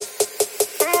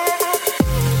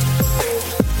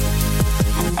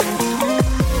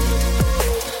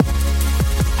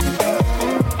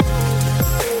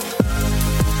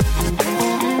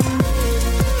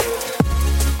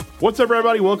What's up,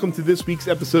 everybody? Welcome to this week's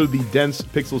episode of the Dense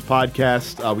Pixels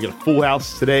podcast. We got a full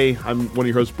house today. I'm one of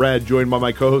your hosts, Brad, joined by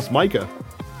my co-host, Micah.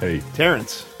 Hey.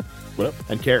 Terrence. What up?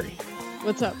 And Carrie.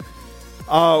 What's up?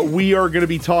 We are going to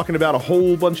be talking about a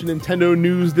whole bunch of Nintendo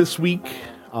news this week.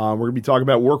 We're going to be talking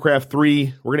about Warcraft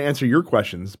 3. We're going to answer your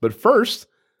questions. But first,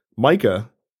 Micah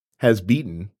has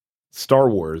beaten Star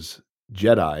Wars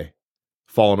Jedi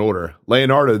Fallen Order.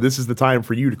 Leonardo, this is the time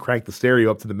for you to crank the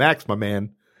stereo up to the max, my man.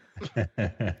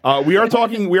 We are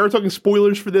talking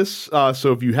spoilers for this.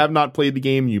 So if you have not played the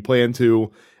game, you plan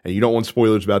to, and you don't want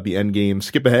spoilers about the end game,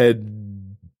 skip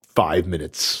ahead 5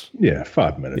 minutes. Yeah,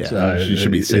 5 minutes. Yeah, you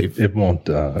should be safe. It won't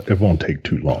take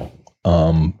too long.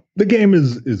 The game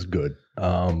is good.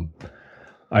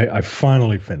 I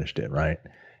finally finished it, right?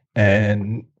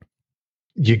 And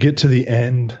you get to the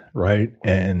end, right?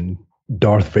 And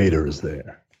Darth Vader is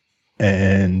there.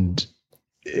 And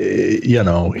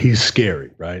he's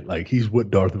scary, right? Like he's what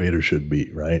Darth Vader should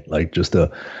be, right? Like just an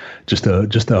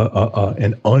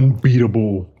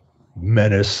unbeatable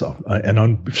menace, an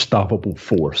unstoppable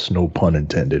force, no pun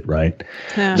intended, right?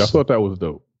 Yeah. I thought that was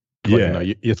dope. Yeah. But,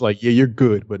 it's like, you're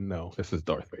good, but no, this is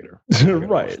Darth Vader.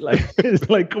 Right. Like it's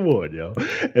like, come on, yo.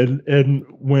 And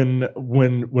when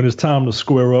it's time to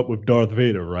square up with Darth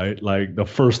Vader, right? Like the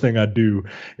first thing I do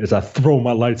is I throw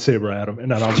my lightsaber at him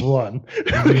and then I run.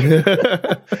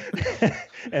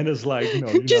 And it's like,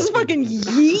 just fucking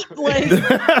yeet, like.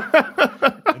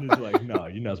 And it's like, no,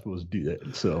 you're not supposed to do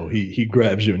that. So he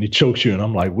grabs you and he chokes you, and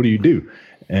I'm like, what do?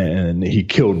 And he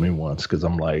killed me once because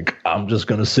I'm like, I'm just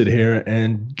gonna sit here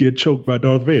and get choked by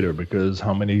Darth Vader, because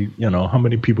how many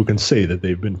people can say that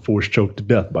they've been force choked to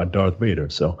death by Darth Vader?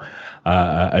 So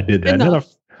I did that.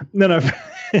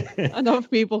 Enough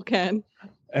people can.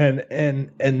 And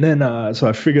then so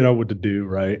I figured out what to do,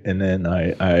 right? And then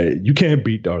you can't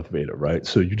beat Darth Vader, right?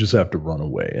 So you just have to run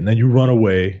away. And then you run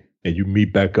away and you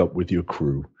meet back up with your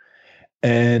crew.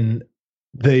 And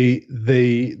they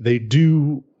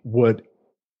do what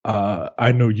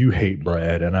I know you hate,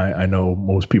 Brad, and I know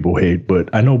most people hate, but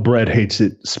I know Brad hates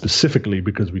it specifically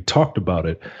because we talked about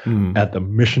it at the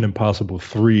Mission Impossible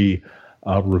 3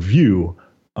 review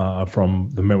from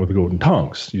the Men with the Golden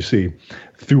Tongues. You see,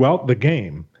 throughout the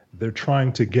game, they're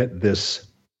trying to get this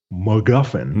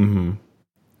MacGuffin. Mm-hmm.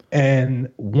 And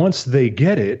once they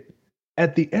get it,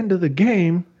 at the end of the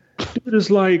game, dude is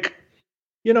like,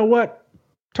 you know what?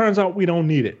 Turns out we don't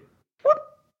need it.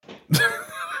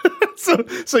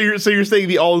 So you're saying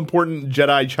the all important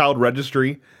Jedi Child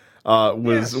Registry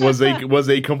was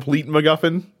a complete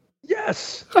MacGuffin?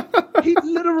 Yes. He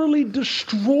literally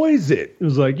destroys it. It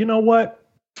was like, you know what?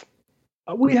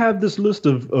 We have this list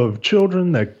of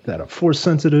children that are force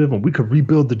sensitive, and we could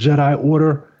rebuild the Jedi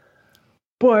Order,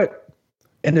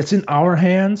 and it's in our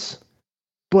hands,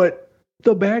 but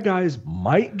the bad guys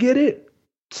might get it.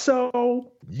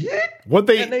 So yeah. What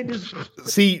they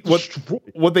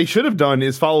should have done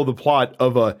is follow the plot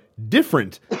of a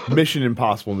different Mission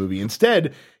Impossible movie.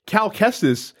 Instead, Cal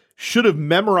Kestis should have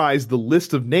memorized the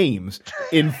list of names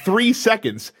in 3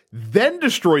 seconds, then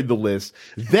destroyed the list,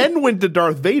 then went to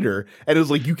Darth Vader, and it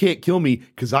was like, you can't kill me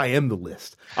because I am the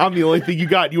list. I'm the only thing you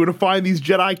got. You want to find these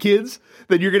Jedi kids?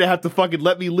 Then you're going to have to fucking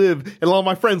let me live and let all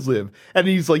my friends live. And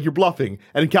he's like, you're bluffing.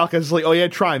 And Cal Kestis is like, oh yeah,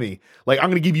 try me. Like, I'm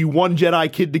going to give you one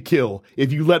Jedi kid to kill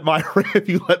if you let my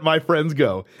friends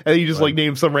go. And he just like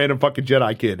named some random fucking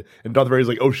Jedi kid. And Darth Vader's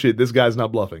like, oh shit, this guy's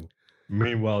not bluffing.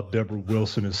 Meanwhile, Deborah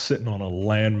Wilson is sitting on a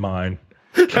landmine.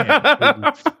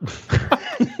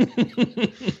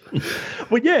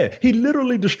 But yeah, he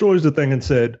literally destroys the thing and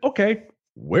said, okay,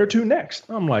 where to next?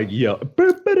 I'm like, yeah.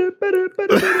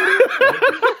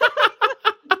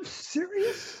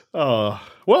 Serious? Well,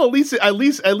 at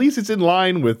least it's in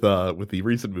line with the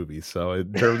recent movies. So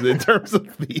in terms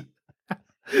of the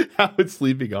how it's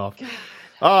sleeping off.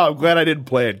 Oh, I'm glad I didn't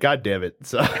play it. God damn it.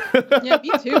 So yeah,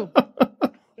 me too.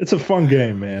 It's a fun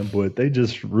game, man, but they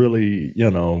just really,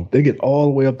 they get all the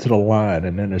way up to the line,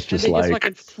 and then it's just and they like... just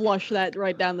fucking flush that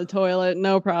right down the toilet,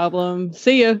 no problem.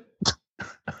 See ya.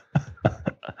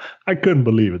 I couldn't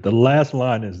believe it. The last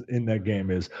line is in that game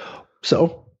is,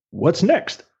 so, what's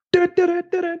next? Just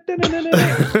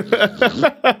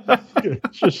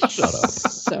shut up.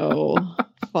 So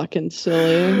fucking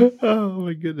silly. Oh,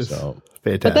 my goodness. So,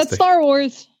 fantastic. But that's Star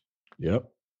Wars. Yep.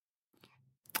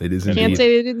 It is Can't indeed.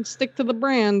 say they didn't stick to the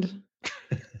brand.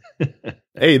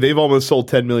 Hey, they've almost sold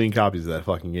 10 million copies of that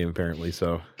fucking game, apparently.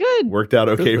 So Good. worked out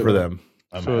okay for them.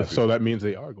 So that means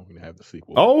they are going to have the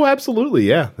sequel. Oh, absolutely,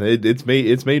 yeah. It's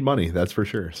made money, that's for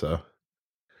sure. So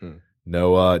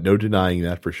no denying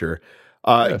that for sure.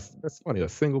 That's funny. A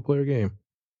single player game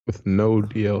with no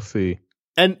DLC.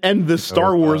 and the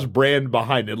Star Wars uh, brand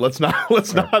behind it. Let's not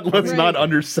Right.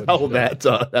 undersell that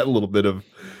little bit of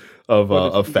But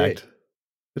it's effect. EA.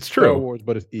 It's Star true. Wars,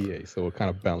 but it's EA, so it kind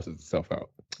of balances itself out.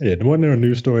 Yeah, wasn't there a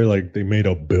news story like they made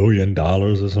 $1 billion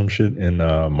or some shit in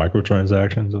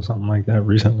microtransactions or something like that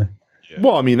recently? Yeah.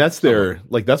 Well, I mean, that's their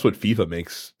that's what FIFA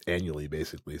makes annually,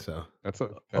 basically. So, That's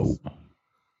Oh,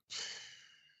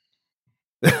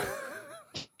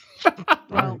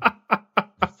 Well,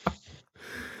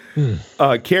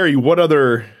 Carrie, what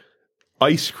other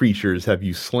ice creatures have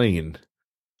you slain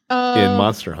in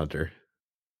Monster Hunter?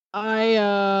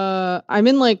 I'm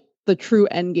in like the true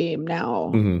end game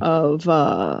now Mhm.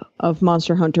 of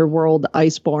Monster Hunter World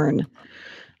Iceborne.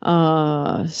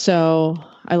 So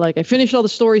I finished all the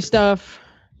story stuff.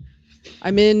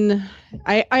 I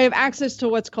have access to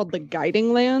what's called the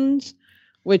guiding lands,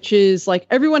 which is like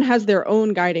everyone has their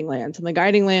own guiding lands, and the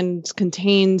guiding lands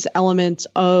contains elements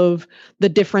of the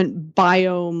different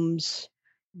biomes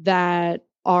that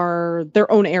are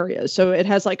their own areas. So it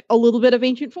has like a little bit of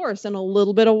ancient forest and a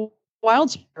little bit of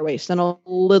wildspire waste and a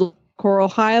little coral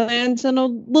highlands and a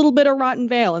little bit of rotten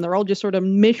vale, and they're all just sort of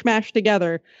mishmashed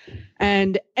together.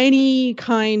 And any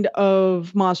kind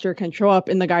of monster can show up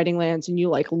in the guiding lands, and you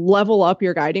like level up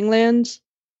your guiding lands.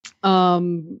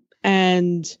 And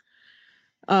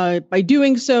by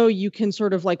doing so, you can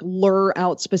sort of like lure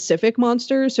out specific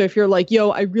monsters. So if you're like, yo,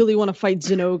 I really want to fight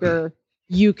Zinogre,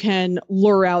 you can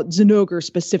lure out Zinogre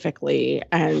specifically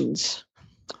and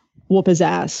whoop his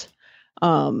ass.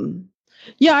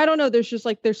 Yeah, I don't know. There's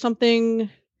something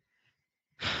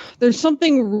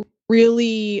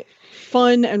really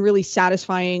fun and really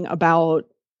satisfying about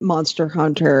Monster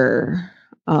Hunter.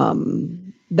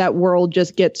 That world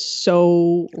just gets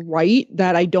so right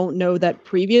that I don't know that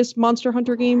previous Monster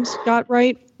Hunter games got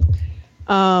right.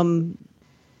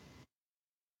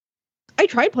 I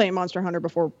tried playing Monster Hunter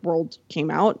before World came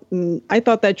out, and I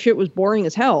thought that shit was boring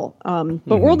as hell.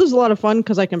 But World is a lot of fun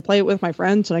because I can play it with my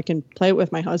friends and I can play it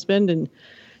with my husband and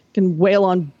can wail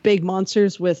on big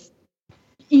monsters with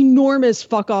enormous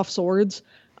fuck off swords.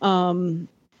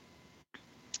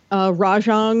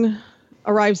 Rajang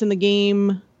arrives in the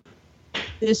game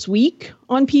this week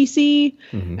on PC,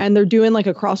 and they're doing like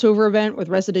a crossover event with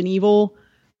Resident Evil,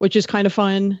 which is kind of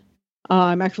fun.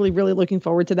 I'm actually really looking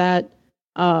forward to that.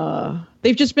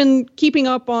 They've just been keeping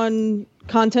up on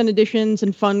content additions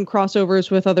and fun crossovers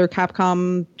with other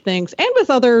Capcom things and with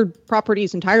other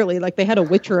properties entirely. Like they had a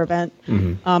Witcher event,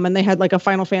 and they had like a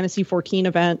Final Fantasy 14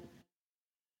 event.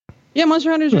 Yeah,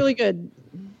 Monster Hunter is really good.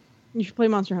 You should play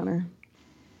Monster Hunter.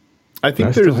 I think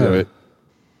I there's still have it.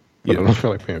 But Yeah. I don't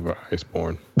feel like paying for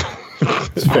Iceborne.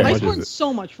 It's fair. much is Iceborne's it?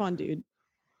 so much fun, dude.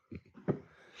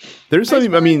 There's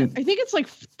something. I Iceborne, mean, I think it's like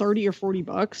 $30 or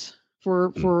 $40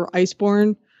 for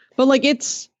Iceborne, but like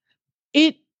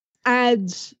it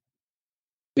adds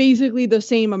basically the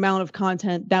same amount of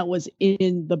content that was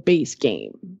in the base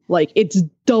game. Like it's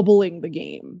doubling the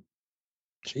game.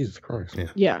 Jesus Christ. Yeah.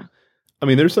 Yeah. I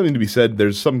mean, there's something to be said.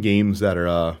 There's some games that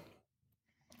are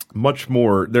much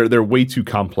more. They're way too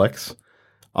complex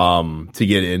to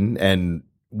get in, and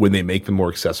when they make them more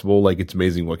accessible, like it's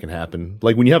amazing what can happen.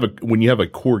 Like when you have a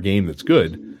core game that's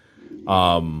good,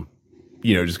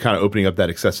 just kind of opening up that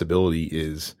accessibility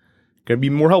is going to be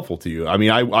more helpful to you. I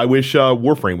mean, I wish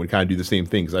Warframe would kind of do the same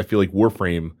thing, because I feel like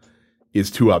Warframe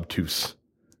is too obtuse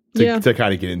to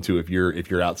kind of get into if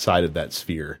you're outside of that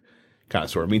sphere. Kind of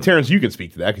sort. I mean, Terrence, you can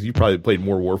speak to that because you probably played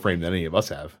more Warframe than any of us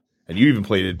have, and you even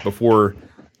played it before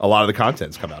a lot of the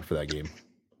content's come out for that game.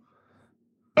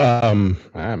 I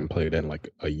haven't played that in like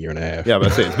a year and a half. Yeah, but I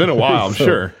say it's been a while. I'm So,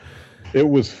 sure. It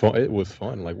was fun. It was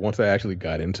fun. Like once I actually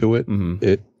got into it,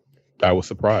 I was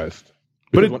surprised.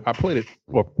 But Because when I played it,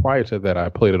 well, prior to that, I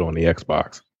played it on the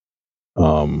Xbox,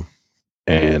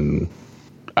 and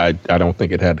I don't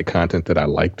think it had the content that I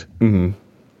liked.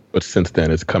 But since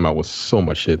then, it's come out with so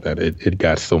much shit that it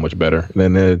got so much better.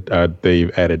 And then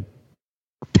they've added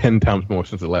 10 times more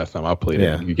since the last time I played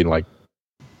it. You can like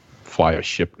fly a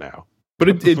ship now.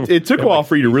 But it took a while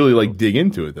for you to really like dig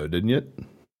into it, though, didn't it?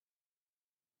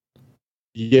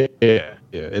 Yeah.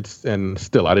 And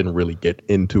still, I didn't really get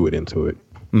into it.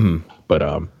 But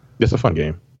it's a fun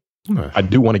game. Okay. I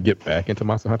do want to get back into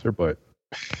Monster Hunter, but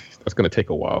that's going to take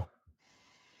a while.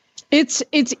 It's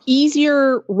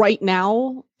easier right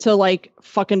now to like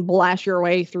fucking blast your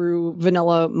way through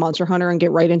vanilla Monster Hunter and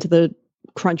get right into the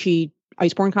crunchy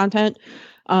Iceborne content.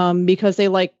 Because they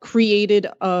like created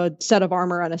a set of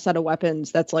armor and a set of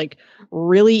weapons that's like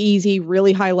really easy,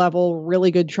 really high level,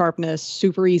 really good sharpness,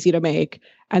 super easy to make.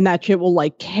 And that shit will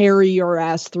like carry your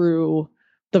ass through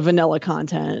the vanilla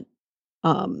content.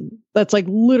 That's like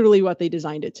literally what they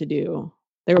designed it to do.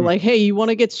 They were like, hey, you want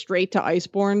to get straight to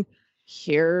Iceborne?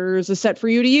 Here's a set for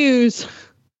you to use.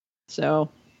 So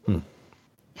if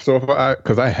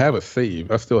because I have a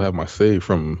save, I still have my save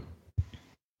from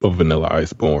Vanilla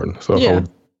Iceborne. So if I were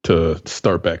to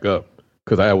start back up,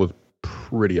 because I was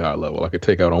pretty high level, I could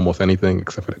take out almost anything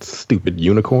except for that stupid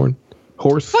unicorn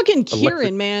horse. Fucking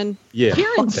Kieran, man. Yeah,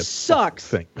 Kieran sucks.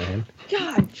 Thing, man.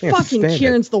 God, fucking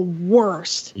Kieran's the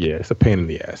worst. Yeah, it's a pain in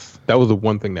the ass. That was the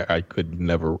one thing that I could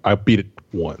never. I beat it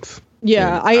once.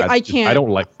 Yeah, I can't. I don't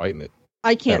like fighting it.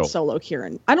 I can't solo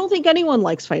Kieran. I don't think anyone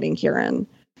likes fighting Kieran.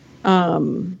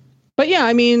 But yeah,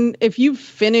 I mean, if you've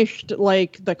finished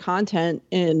like the content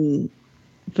in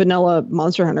Vanilla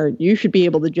Monster Hunter, you should be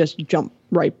able to just jump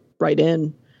right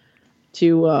in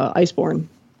to Iceborne,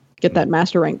 get that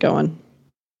master rank going.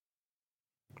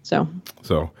 So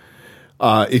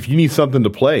if you need something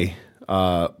to play,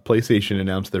 PlayStation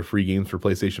announced their free games for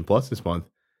PlayStation Plus this month.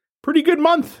 Pretty good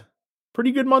month,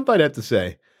 I'd have to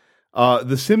say.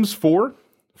 The Sims 4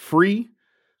 free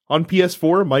on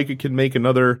PS4. Micah can make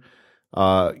another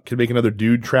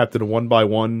dude trapped in a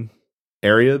 1x1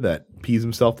 area that pees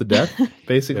himself to death,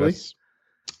 basically. Yes.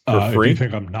 For free. If you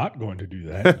think I'm not going to do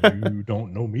that, you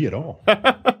don't know me at all.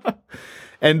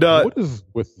 And what is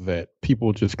with that?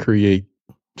 People just create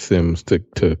Sims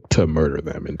to murder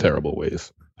them in terrible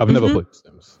ways. I've never played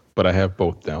Sims, but I have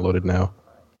both downloaded now.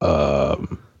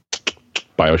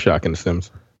 BioShock and The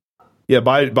Sims. Yeah,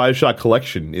 BioShock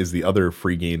Collection is the other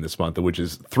free game this month, which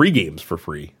is 3 games for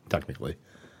free, technically.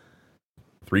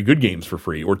 3 good games for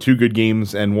free, or 2 good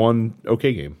games and 1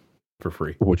 okay game for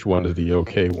free. Which one is the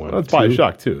okay one? Well, it's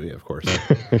BioShock 2, yeah, of course.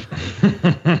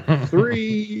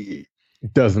 3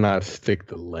 does not stick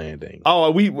the landing.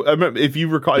 Oh, I remember, if you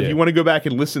recall, if you want to go back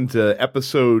and listen to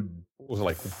episode was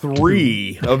like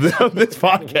 3 of this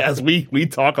podcast, we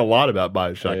talk a lot about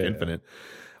BioShock Infinite.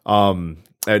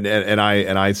 And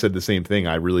I said the same thing.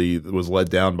 I really was let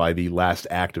down by the last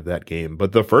act of that game,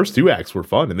 but the first 2 acts were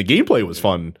fun, and the gameplay was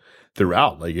fun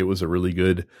throughout. Like, it was a really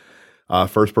good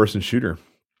first-person shooter.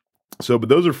 So, but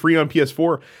those are free on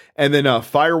PS4, and then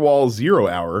Firewall 0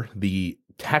 Hour, the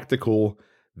tactical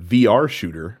VR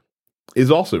shooter, is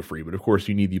also free. But of course,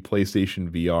 you need the PlayStation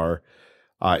VR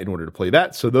in order to play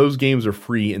that. So those games are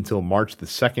free until March the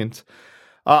 2nd.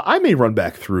 I may run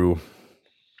back through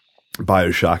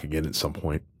BioShock again at some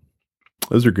point.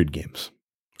 Those are good games,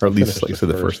 or at least like I said,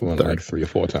 the first one like 3 or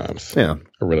 4 times. Yeah,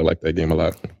 I really like that game a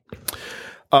lot.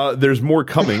 There's more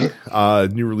coming,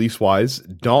 new release wise.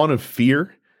 Dawn of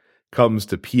Fear comes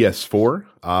to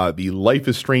PS4. The Life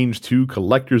is Strange 2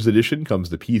 Collector's Edition comes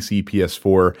to PC,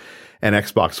 PS4, and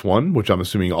Xbox One, which I'm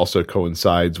assuming also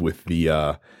coincides with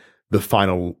the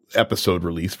final episode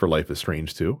release for Life is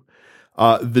Strange 2.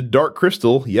 The Dark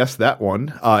Crystal, yes, that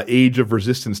one. Age of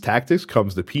Resistance Tactics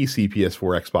comes to PC,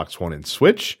 PS4, Xbox One, and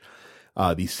Switch.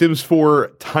 The Sims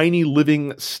 4 Tiny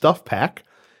Living Stuff Pack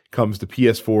comes to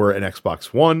PS4 and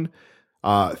Xbox One.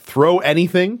 Throw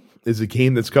Anything is a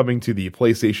game that's coming to the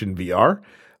PlayStation VR.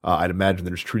 I'd imagine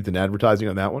there's truth in advertising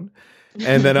on that one.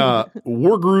 And then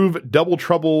Wargroove Double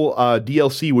Trouble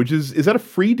DLC, which is that a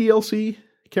free DLC,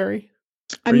 Carrie?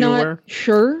 I'm not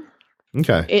sure.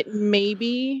 Okay. It may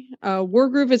be.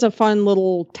 Wargroove is a fun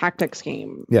little tactics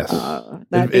game. Yes.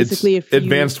 That basically, it's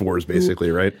Advanced Wars, basically,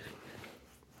 right?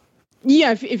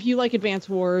 Yeah, if you like Advanced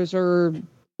Wars or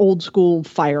old school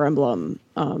Fire Emblem,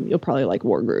 you'll probably like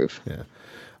Wargroove. Yeah.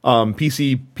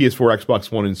 PC, PS4,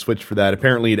 Xbox One, and Switch for that.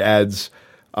 Apparently, it adds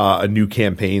a new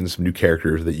campaign, some new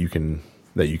characters that you can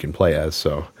play as.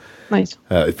 So nice.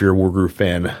 If you're a Wargroove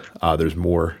fan, there's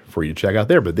more for you to check out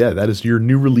there. But yeah, that is your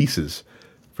new releases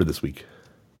for this week.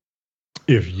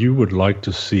 If you would like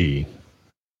to see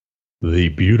the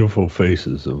beautiful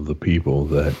faces of the people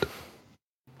that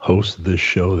host this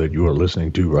show that you are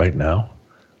listening to right now,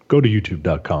 go to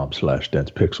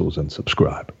youtube.com/densepixels and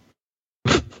subscribe.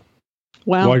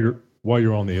 Wow. While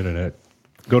you're on the internet,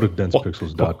 go to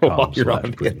densepixels.com. While you're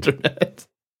on the internet.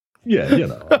 Yeah, you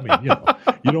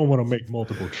don't want to make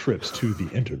multiple trips to the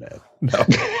internet. No.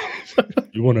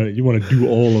 You want to do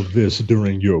all of this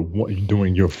during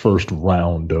your first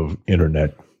round of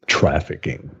internet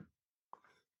trafficking.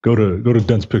 Go to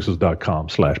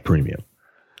densepixels.com/premium.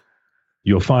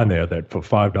 You'll find there that for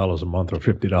 $5 a month or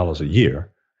 $50 a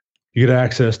year, you get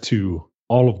access to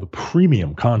all of the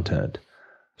premium content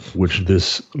which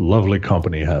this lovely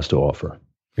company has to offer,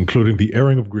 including the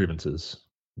airing of grievances,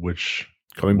 which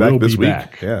coming back this week.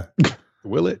 Back. Yeah.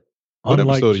 Will it?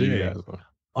 Unlike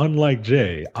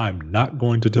Jay, I'm not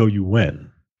going to tell you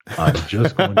when. I'm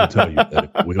just going to tell you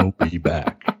that it will be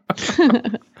back.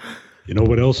 You know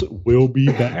what else will be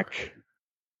back?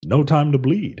 No Time to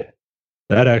Bleed.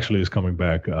 That actually is coming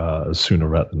back sooner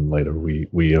rather than later.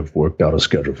 We have worked out a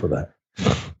schedule for that.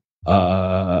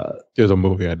 There's a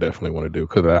movie I definitely want to do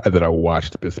that I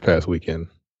watched this past weekend.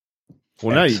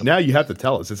 Well, now you have to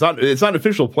tell us. It's not an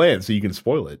official plan, so you can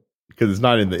spoil it because it's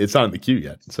not in the queue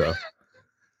yet. So,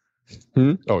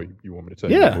 Oh, you want me to tell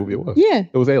you Yeah. what movie it was? Yeah.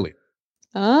 It was Alien.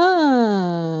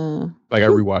 Ah. Like I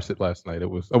rewatched it last night. It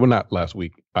was not last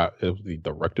week. It was the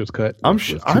director's cut. I'm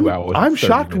which was 2 hours and I'm 30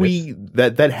 shocked minutes.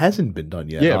 that hasn't been done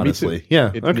yet. Yeah, me honestly, too.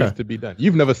 yeah, It okay. needs to be done.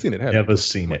 You've never seen it, have you? Never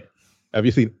seen it. Have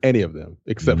you seen any of them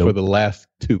except for Nope. the last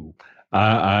 2?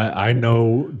 I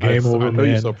know Game Over I'll tell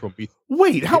you Man. so from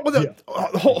Wait, how?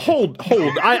 Hold.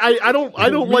 I don't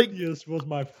like. Prometheus was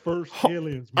my first Ho-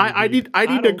 Aliens I movie. need to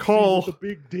don't see call- what the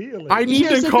big deal is. I need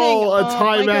Here's to the call thing, a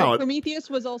timeout. Prometheus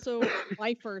was also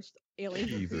my first Alien.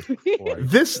 Jesus movie.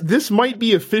 Christ. This might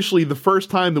be officially the first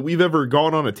time that we've ever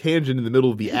gone on a tangent in the middle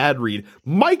of the ad read.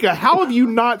 Micah, how have you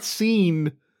not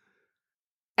seen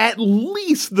at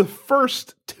least the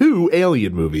first 2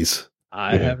 Alien movies?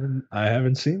 I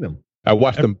haven't seen them. I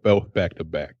watched them both back to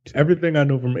back. Everything I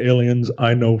know from Aliens,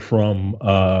 I know from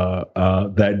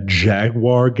that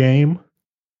Jaguar game.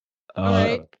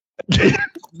 Alright.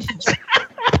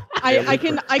 I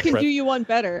can do you one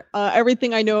better.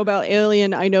 Everything I know about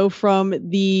Alien, I know from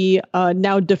the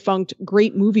now defunct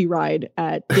Great Movie Ride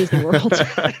at Disney World.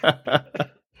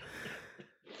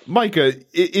 Micah,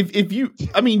 if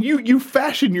you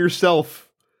fashion yourself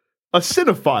a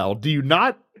cinephile, do you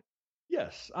not?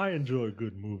 Yes, I enjoy a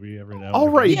good movie every now and All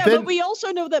then. right. Yeah, then- but we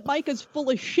also know that Micah's full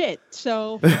of shit.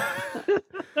 So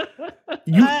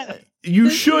You this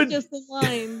is should just the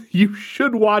line. you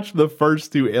should watch the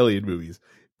first 2 Alien movies.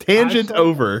 Tangent saw-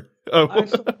 over. Oh. I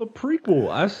saw the prequel.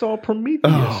 I saw Prometheus.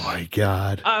 Oh my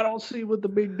god. I don't see what the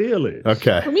big deal is.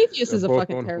 Okay. Prometheus is a They're both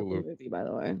fucking on terrible Hulu. movie, by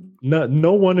the way.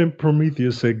 No one in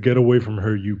Prometheus said, "Get away from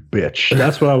her, you bitch."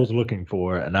 That's what I was looking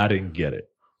for, and I didn't get it.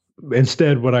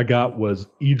 Instead, what I got was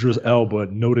Idris Elba,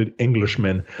 noted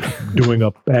Englishman, doing a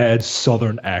bad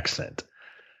Southern accent.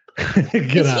 Get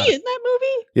Is out. he in that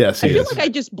movie? Yes, I he feel is. like I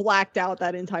just blacked out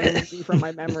that entire movie from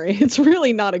my memory. It's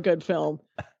really not a good film.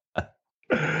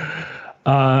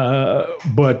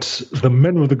 But the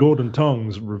Men with the Golden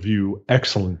Tongues review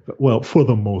excellent, well, for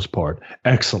the most part,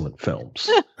 excellent films.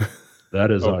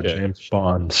 That is our Okay. James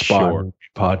Bond spy Sure. movie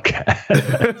podcast.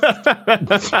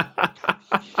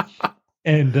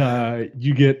 And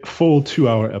you get full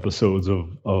 2-hour episodes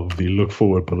of the Look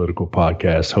Forward Political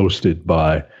Podcast hosted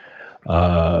by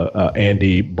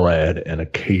Andy, Brad, and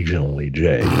occasionally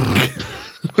Jay.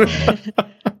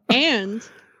 And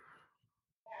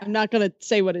I'm not going to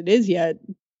say what it is yet,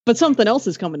 but something else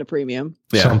is coming to premium.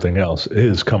 Yeah. Something else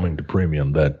is coming to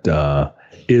premium that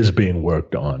is being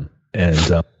worked on, and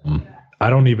I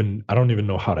don't even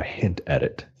know how to hint at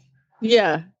it.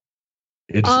 Yeah.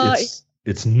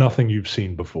 It's nothing you've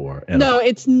seen before. And No,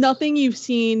 it's nothing you've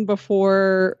seen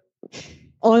before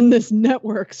on this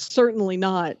network. Certainly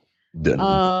not.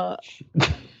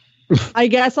 I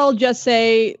guess I'll just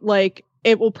say, like,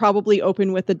 it will probably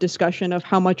open with a discussion of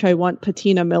how much I want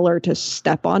Patina Miller to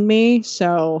step on me.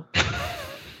 So I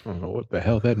don't know what the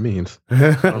hell that means.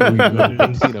 I don't even know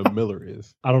who Tina Miller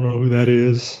is. I don't know who that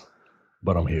is,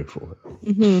 but I'm here for it.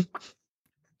 mhm.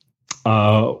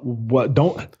 What?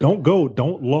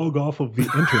 Don't log off of the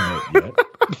internet yet.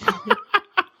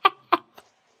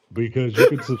 Because you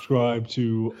can subscribe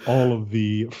to all of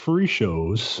the free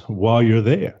shows while you're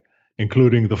there,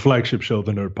 including the flagship show,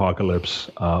 The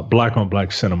Nerdpocalypse, Black on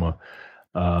Black Cinema,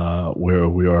 where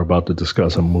we are about to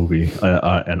discuss a movie,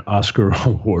 an Oscar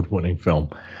award-winning film.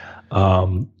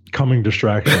 Coming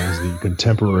Distractions, the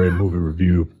contemporary movie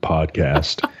review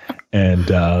podcast, and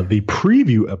the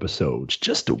preview episodes,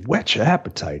 just to whet your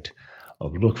appetite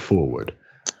of Look Forward.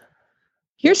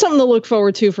 Here's something to look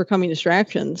forward to for coming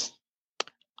distractions.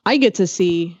 I get to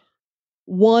see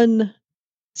one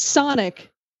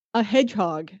Sonic a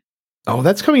Hedgehog. Oh,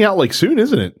 that's coming out like soon,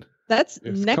 isn't it? That's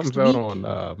It next comes week. out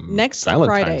on next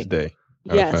Valentine's Friday. Day.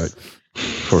 Yes.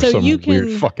 For So some you weird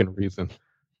can- fucking reason.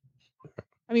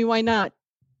 I mean, why not?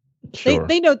 Sure.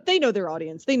 They know their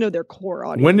audience. They know their core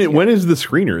audience. When is the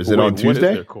screener? Is it on What is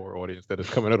Tuesday? their core audience that is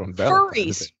coming out on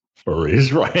Valentine's Furries.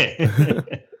 Day? Furries,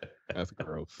 right? That's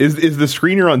gross. Is the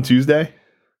screener on Tuesday?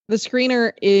 The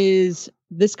screener is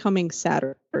this coming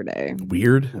Saturday.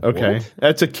 Weird. Okay, What?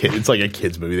 that's a kid. It's like a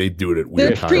kids movie. They do it at They're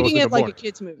weird show us treating times. in it the like morning. a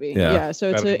kids movie. Yeah. Yeah,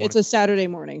 so Saturday it's a Saturday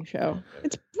morning show.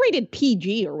 It's rated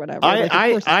PG or whatever. Like, of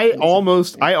course I it's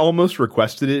PG. almost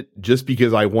requested it just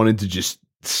because I wanted to just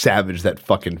savage that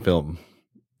fucking film.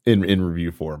 in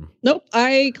review form. Nope,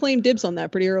 I claimed dibs on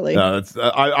that pretty early.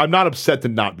 I'm not upset to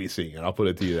not be seeing it. I'll put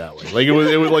it to you that way. Like it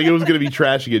was going to be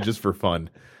trashing it just for fun.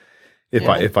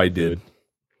 If I did.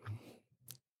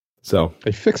 So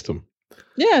they fixed him.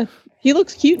 Yeah, he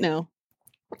looks cute now.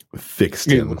 Fixed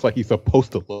It him. looks like he's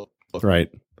supposed to look.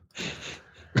 Right.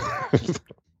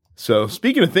 So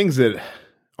speaking of things that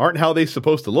aren't how they're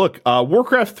supposed to look,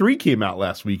 Warcraft 3 came out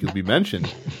last week, as we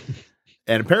mentioned.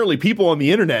 And apparently people on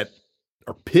the internet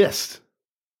are pissed.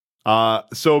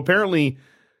 So apparently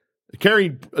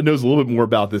Carrie knows a little bit more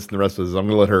about this than the rest of us. I'm going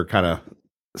to let her kind of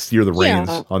steer the reins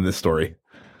on this story.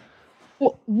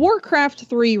 Well, Warcraft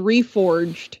 3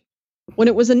 Reforged, when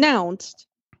it was announced,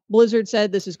 Blizzard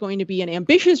said this is going to be an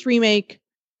ambitious remake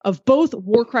of both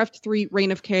Warcraft 3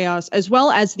 Reign of Chaos as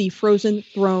well as the Frozen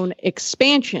Throne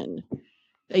expansion.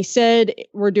 They said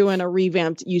we're doing a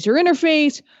revamped user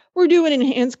interface, we're doing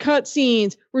enhanced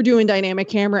cutscenes, we're doing dynamic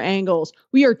camera angles.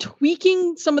 We are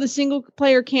tweaking some of the single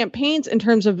player campaigns in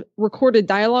terms of recorded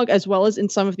dialogue as well as in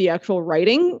some of the actual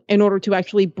writing in order to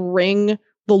actually bring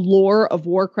the lore of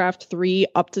Warcraft 3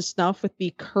 up to snuff with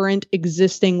the current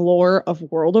existing lore of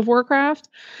World of Warcraft.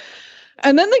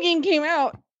 And then the game came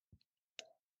out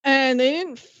and they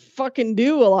didn't fucking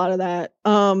do a lot of that.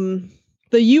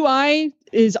 The UI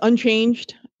is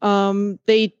unchanged.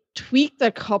 They tweaked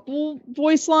a couple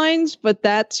voice lines, but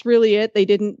that's really it. They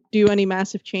didn't do any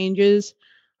massive changes.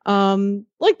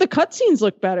 Like the cutscenes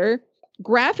look better.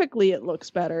 Graphically, it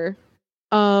looks better.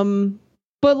 But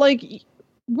like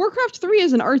Warcraft 3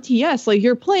 is an RTS. Like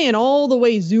you're playing all the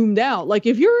way zoomed out. Like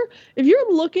if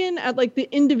you're looking at like the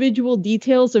individual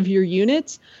details of your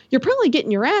units, you're probably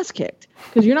getting your ass kicked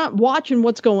because you're not watching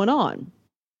what's going on.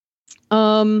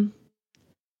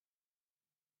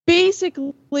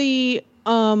 Basically,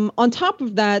 on top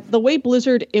of that, the way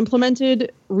Blizzard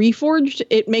implemented Reforged,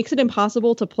 it makes it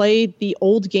impossible to play the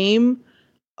old game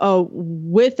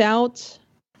without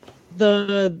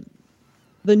the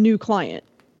new client,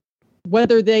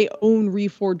 whether they own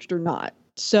Reforged or not.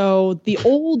 So the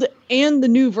old and the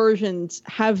new versions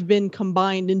have been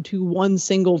combined into one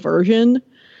single version.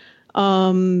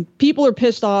 People are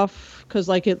pissed off because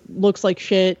like it looks like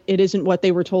shit. It isn't what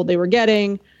they were told they were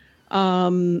getting.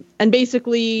 And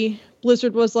basically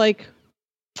Blizzard was like,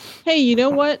 hey, you know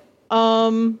what?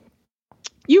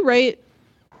 You right.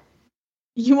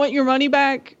 You want your money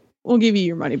back? We'll give you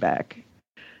your money back.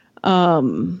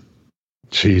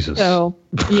 Jesus. So,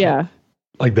 yeah.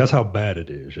 Like, that's how bad it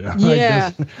is. Yeah.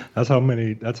 Yeah. Like,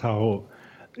 that's how,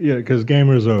 because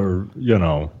gamers are,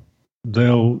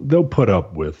 they'll put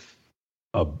up with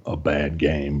a bad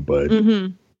game, but,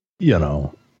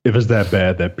 if it's that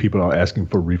bad that people are asking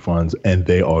for refunds and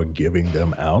they are giving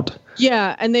them out.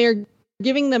 Yeah, and they are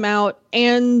giving them out,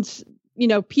 and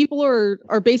people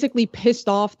are basically pissed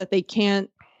off that they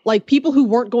can't, like, people who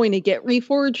weren't going to get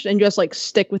Reforged and just like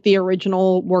stick with the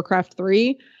original Warcraft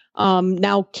 3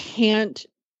 now can't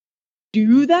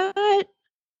do that.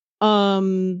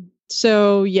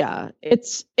 So yeah,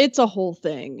 it's a whole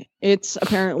thing. It's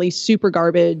apparently super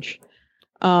garbage.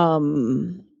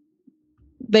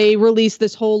 They released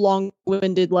this whole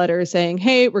long-winded letter saying,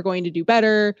 hey, we're going to do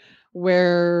better.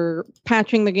 We're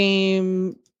patching the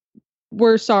game.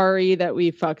 We're sorry that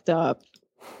we fucked up.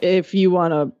 If you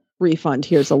want a refund,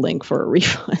 here's a link for a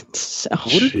refund. So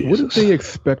what did they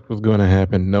expect was going to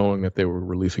happen, knowing that they were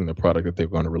releasing the product that they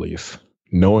were going to release?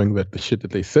 Knowing that the shit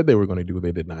that they said they were going to do,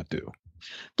 they did not do.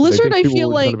 Blizzard, I feel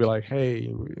like, going to be like,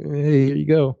 hey, here you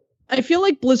go. I feel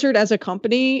like Blizzard as a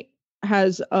company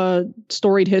has a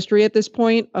storied history at this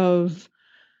point of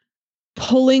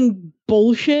pulling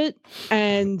bullshit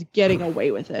and getting away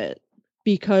with it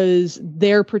because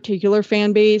their particular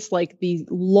fan base, like these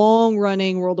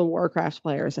long-running World of Warcraft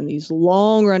players and these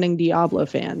long-running Diablo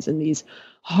fans and these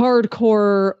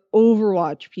hardcore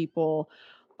Overwatch people,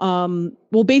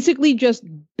 will basically just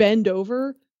bend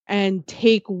over and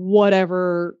take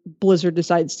whatever Blizzard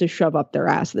decides to shove up their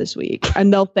ass this week,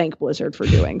 and they'll thank Blizzard for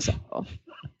doing so.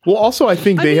 Well, also, I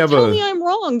think tell me I'm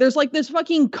wrong. There's like this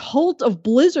fucking cult of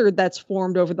Blizzard that's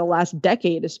formed over the last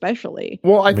decade, especially.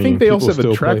 Well, I think they also have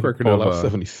a track record of Fallout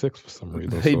 76 for some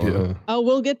reason. They do. Oh,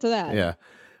 we'll get to that. Yeah,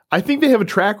 I think they have a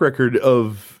track record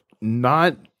of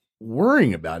not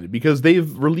worrying about it because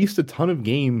they've released a ton of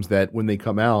games that, when they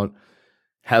come out,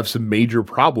 have some major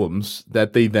problems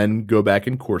that they then go back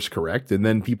and course correct, and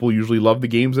then people usually love the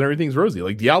games and everything's rosy.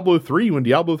 Like Diablo 3, when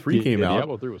Diablo 3 came out.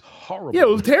 Diablo 3 was horrible. Yeah, it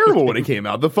was terrible when it came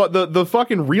out. The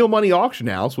fucking Real Money Auction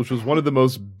House, which was one of the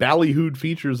most ballyhooed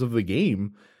features of the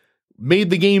game,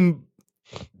 made the game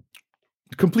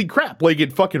complete crap. Like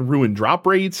it fucking ruined drop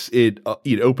rates. It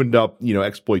opened up,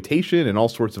 exploitation and all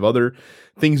sorts of other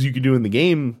things you could do in the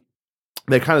game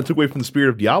that kind of took away from the spirit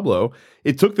of Diablo.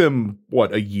 It took them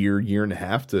a year and a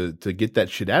half to get that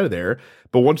shit out of there.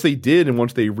 But once they did, and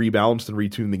once they rebalanced and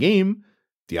retuned the game,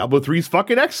 Diablo 3 is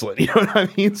fucking excellent. You know what I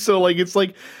mean? So it's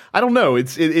like, I don't know.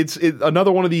 It's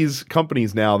another one of these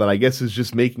companies now that I guess is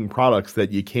just making products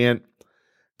that you can't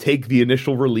take the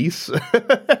initial release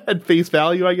at face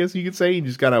value, I guess you could say. You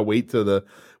just gotta wait for the,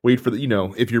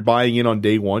 if you're buying in on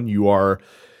day one, you are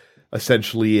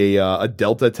essentially a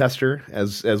delta tester,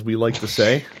 as we like to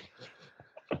say.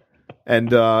 And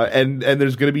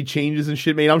there's going to be changes and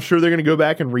shit made. I'm sure they're going to go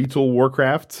back and retool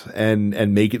Warcraft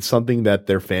and make it something that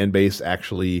their fan base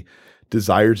actually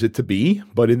desires it to be.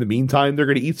 But in the meantime, they're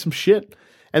going to eat some shit.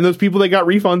 And those people that got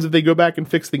refunds, if they go back and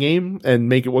fix the game and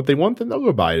make it what they want, then they'll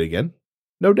go buy it again.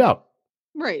 No doubt.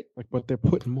 Right. But they're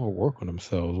putting more work on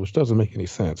themselves, which doesn't make any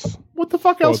sense. What the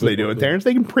fuck else are they doing, Terrence?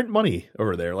 They can print money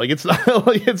over there. Like it's not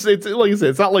like it's like I said,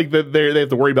 it's not like that they have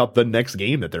to worry about the next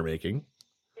game that they're making.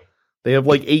 They have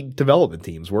 8 development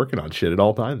teams working on shit at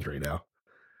all times right now.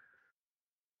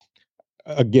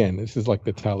 Again, this is like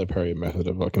the Tyler Perry method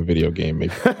of fucking video game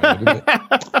making.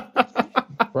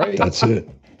 Right? That's it.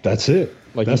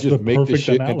 Like That's you just the make the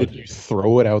shit analogy. and then you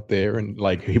throw it out there and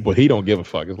but he don't give a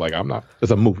fuck. It's like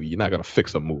it's a movie. You're not gonna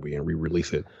fix a movie and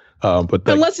re-release it. But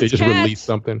Unless they it's just cats. release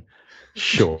something.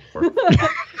 Sure.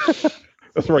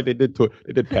 That's right. They did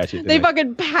patch it. They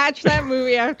fucking patched that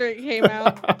movie after it came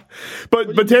out.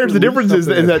 but Terrence, the difference is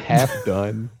Something that that's half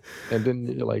done, and then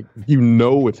you're like,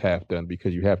 it's half done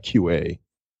because you have QA.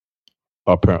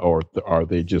 Or are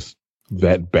they just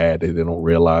that bad they don't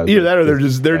realize? either that or they're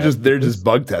just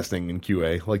bug testing in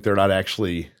QA. Like they're not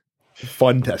actually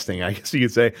fun testing, I guess you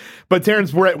could say. But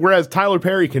Terrence, whereas Tyler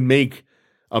Perry can make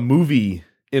a movie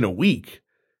in a week,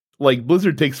 like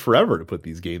Blizzard takes forever to put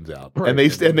these games out, Right. and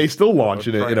they still launch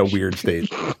in a weird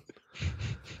state.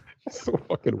 So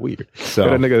fucking weird. So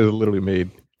That nigga has literally made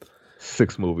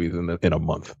 6 movies in a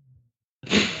month.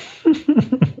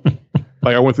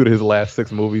 Like I went through his last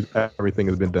 6 movies. Everything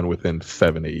has been done within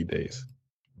 7-8 days.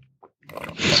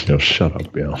 Yo, shut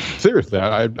up, Bill. Seriously,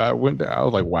 I went there. I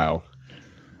was like, wow.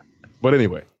 But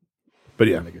anyway, but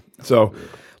yeah, so.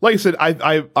 Like I said,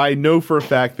 I know for a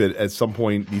fact that at some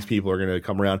point these people are going to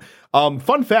come around.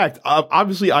 Fun fact,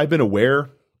 obviously I've been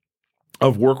aware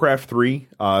of Warcraft 3.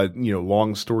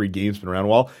 Long story game's been around a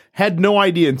while. Had no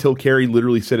idea until Carrie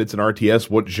literally said it's an RTS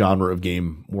what genre of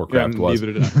game Warcraft was.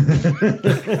 Neither did I.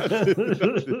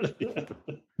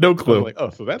 No I was clue. like, oh,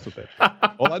 so that's what that is.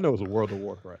 All I know is a World of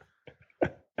Warcraft.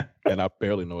 And I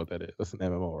barely know what that is. That's an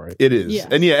MMO, right? It is. Yes.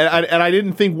 And I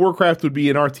didn't think Warcraft would be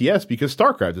an RTS because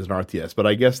StarCraft is an RTS, but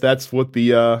I guess that's what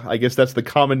that's the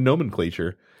common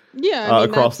nomenclature Yeah.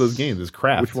 across those games is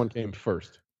craft. Which one came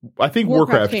first? I think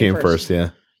Warcraft Warcraft came came first, first. yeah.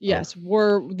 Yes,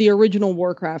 the original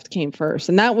Warcraft came first,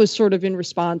 and that was sort of in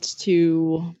response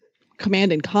to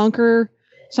Command and Conquer,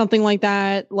 something like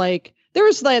that. Like there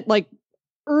was that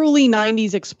early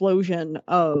 90s explosion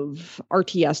of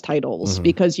RTS titles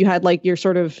because you had your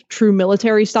sort of true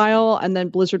military style, and then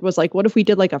Blizzard was like, what if we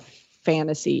did a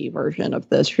fantasy version of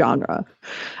this genre?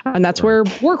 And that's where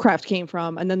Warcraft came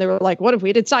from. And then they were like, what if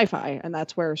we did sci-fi? And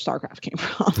that's where StarCraft came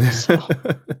from. So.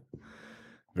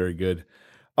 Very good.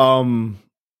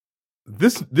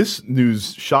 This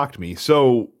news shocked me.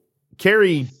 So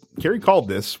Carrie called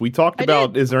this. We talked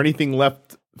about, is there anything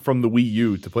left from the Wii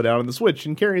U to put out on the Switch?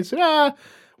 And Carrie said,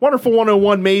 Wonderful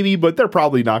 101 maybe, but they're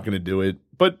probably not going to do it.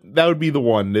 But that would be the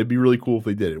one. It'd be really cool if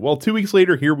they did it. Well, 2 weeks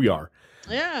later, here we are.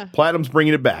 Yeah. Platinum's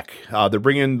bringing it back. They're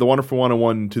bringing the Wonderful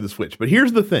 101 to the Switch. But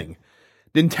here's the thing.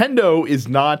 Nintendo is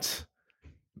not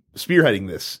spearheading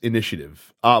this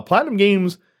initiative. Platinum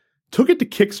Games took it to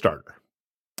Kickstarter.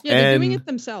 Yeah, they're doing And- it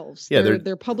themselves. Yeah,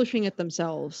 they're publishing it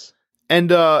themselves.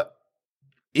 And it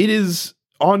is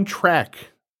on track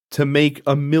to make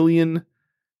 $1.5 million.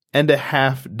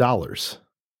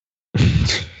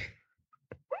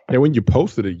 Yeah, when you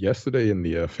posted it yesterday in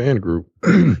the fan group,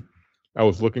 I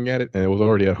was looking at it and it was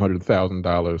already at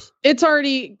 $100,000. It's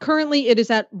already currently it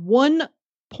is at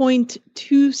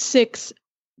 $1.26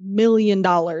 million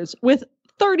with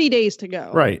 30 days to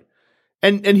go. Right.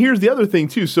 And here's the other thing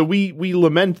too. So we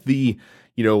lament the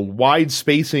wide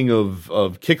spacing of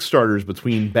Kickstarters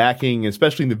between backing,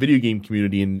 especially in the video game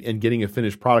community, and getting a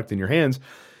finished product in your hands.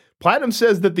 Platinum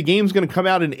says that the game's going to come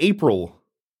out in April,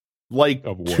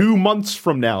 Of what? 2 months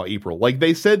from now, April. Like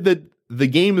they said that the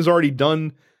game is already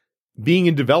done being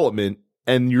in development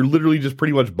and you're literally just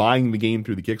pretty much buying the game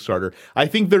through the Kickstarter. I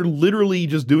think they're literally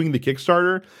just doing the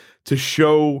Kickstarter to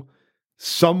show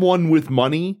someone with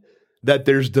money that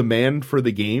there's demand for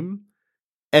the game,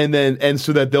 and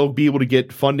so that they'll be able to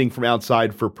get funding from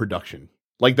outside for production.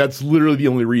 Like that's literally the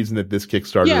only reason that this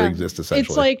Kickstarter exists. Essentially,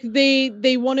 it's like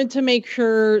they wanted to make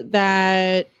sure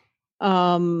that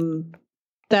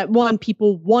that one,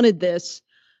 people wanted this.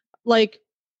 Like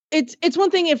it's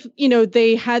one thing if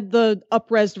they had the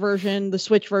up-res version, the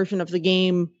Switch version of the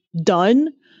game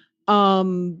done,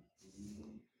 but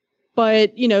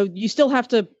you still have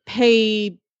to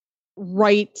pay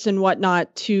rights and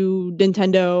whatnot to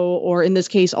Nintendo, or in this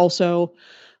case also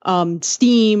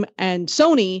Steam and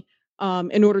Sony,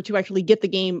 in order to actually get the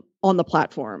game on the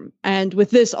platform. And with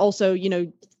this also,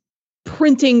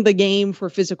 printing the game for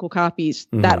physical copies,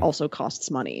 that also costs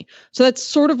money. So that's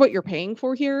sort of what you're paying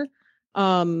for here.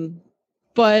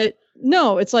 But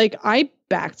no, it's like, I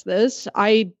backed this.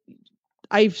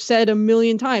 I've said a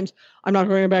million times, I'm not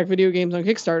going to back video games on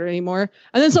Kickstarter anymore.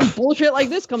 And then some bullshit like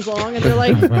this comes along and they're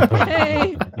like,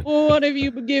 hey, well, what if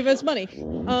you give us money?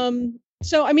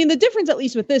 So, I mean, the difference, at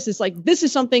least with this, is like, this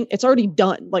is something, it's already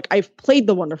done. Like, I've played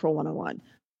the Wonderful 101.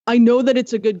 I know that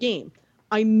it's a good game.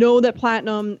 I know that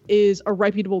Platinum is a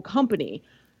reputable company.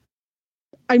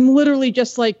 I'm literally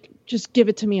just like, just give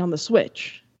it to me on the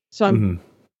Switch. So I'm,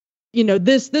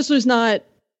 this was not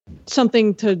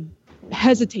something to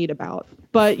hesitate about.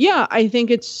 But yeah, I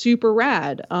think it's super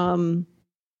rad.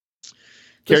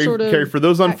 Carrie, for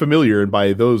those unfamiliar, and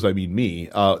by those I mean me,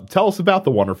 tell us about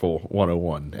the Wonderful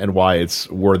 101 and why it's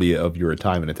worthy of your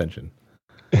time and attention.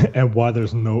 And why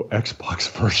there's no Xbox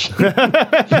version.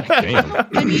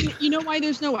 I mean, you know why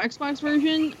there's no Xbox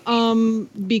version?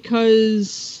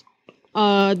 Because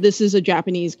this is a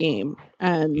Japanese game,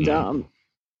 and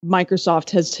Microsoft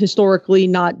has historically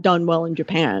not done well in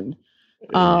Japan.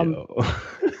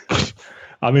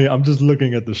 I mean, I'm just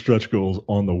looking at the stretch goals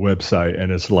on the website,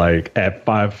 and it's like at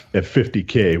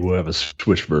 50K, we'll have a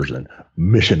Switch version,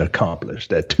 mission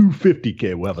accomplished. At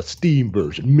 250K, we'll have a Steam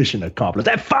version, mission accomplished.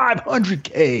 At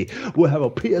 500K, we'll have a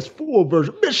PS4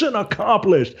 version, mission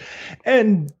accomplished.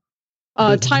 And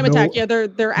Time Attack, yeah,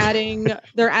 they're adding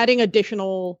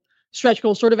additional stretch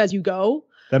goals sort of as you go.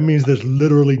 That means there's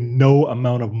literally no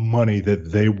amount of money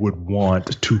that they would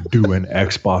want to do an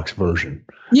Xbox version.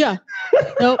 Yeah.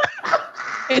 Nope.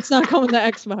 It's not coming to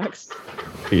Xbox.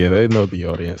 Yeah, they know the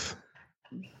audience.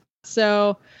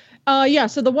 So,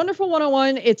 so the Wonderful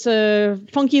 101, it's a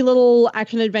funky little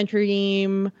action-adventure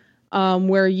game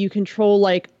where you control,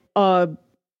 like, a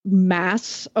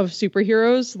mass of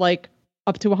superheroes, like,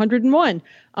 up to 101.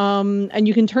 And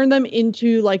you can turn them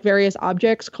into, like, various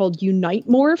objects called Unite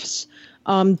Morphs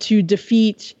to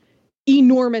defeat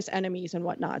enormous enemies and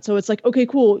whatnot. So it's like, okay,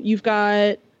 cool, you've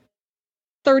got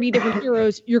 30 different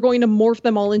heroes, you're going to morph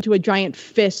them all into a giant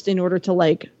fist in order to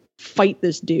like fight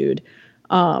this dude.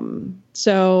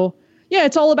 So yeah,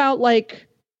 it's all about like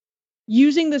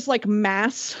using this like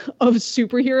mass of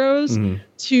superheroes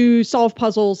to solve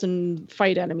puzzles and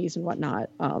fight enemies and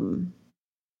whatnot.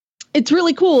 It's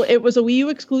really cool. It was a Wii U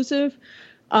exclusive.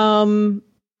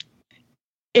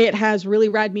 It has really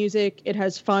rad music. It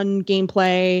has fun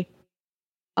gameplay.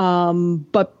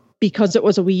 But because it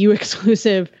was a Wii U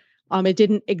exclusive, it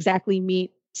didn't exactly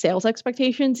meet sales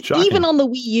expectations. Shocking. Even on the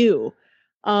Wii U.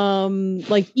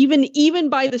 Like even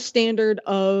by the standard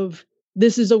of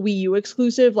this is a Wii U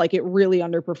exclusive, like it really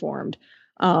underperformed.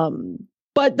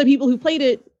 But the people who played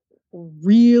it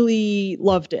really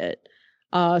loved it.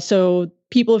 So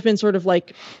people have been sort of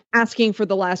like asking for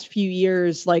the last few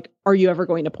years, like, are you ever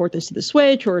going to port this to the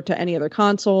Switch or to any other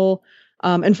console?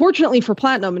 And fortunately for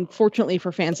Platinum, and fortunately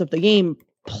for fans of the game,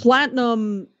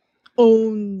 Platinum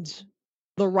owned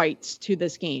the rights to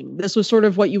this game. This was sort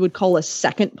of what you would call a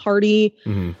second party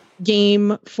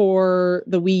game for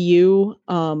the Wii U.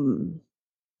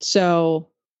 So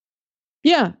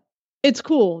yeah, it's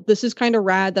cool. This is kind of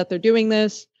rad that they're doing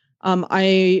this.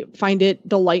 I find it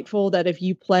delightful that if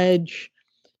you pledge,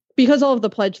 because all of the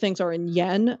pledge things are in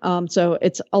yen, so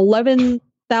it's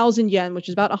 11,000 yen, which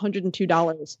is about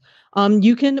 $102.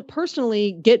 You can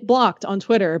personally get blocked on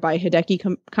Twitter by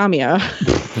Hideki Kamiya.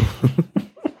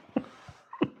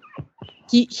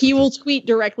 He will tweet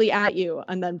directly at you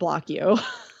and then block you.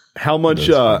 How much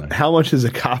is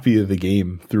a copy of the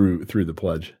game through the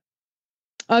pledge?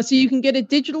 So you can get it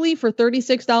digitally for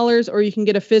 $36, or you can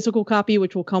get a physical copy,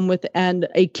 which will come with and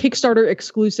a Kickstarter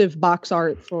exclusive box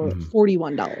art for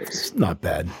 $41. It's not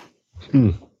bad.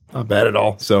 Not bad at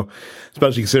all. So,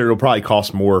 especially considering it'll probably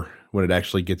cost more when it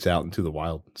actually gets out into the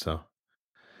wild. So,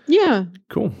 yeah,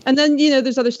 cool. And then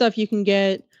there's other stuff you can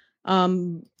get.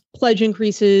 Pledge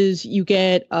increases. You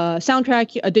get a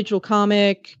soundtrack, a digital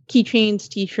comic, keychains,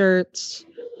 T-shirts.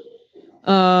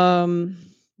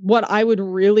 what I would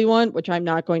really want, which I'm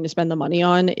not going to spend the money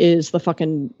on, is the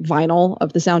fucking vinyl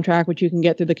of the soundtrack, which you can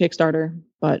get through the Kickstarter.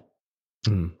 But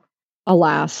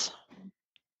alas.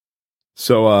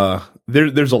 So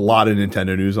there's a lot of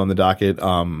Nintendo news on the docket.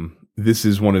 This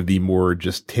is one of the more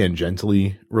just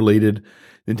tangentially related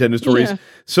Nintendo stories. Yeah.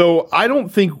 So I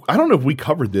don't know if we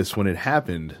covered this when it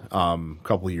happened a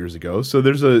couple of years ago. So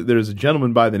there's a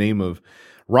gentleman by the name of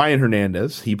Ryan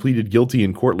Hernandez. He pleaded guilty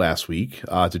in court last week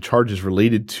to charges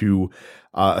related to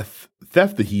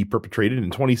theft that he perpetrated in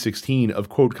 2016 of,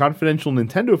 quote, confidential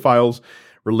Nintendo files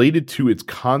related to its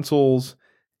consoles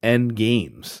and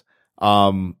games.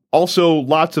 Also,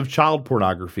 lots of child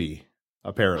pornography,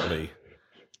 apparently,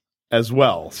 as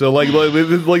well. So, like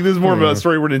this is more of a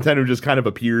story where Nintendo just kind of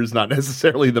appears, not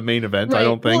necessarily the main event. Right. I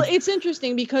don't think. Well, it's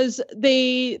interesting because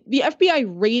the FBI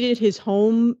raided his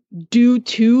home due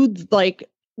to like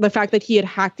the fact that he had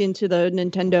hacked into the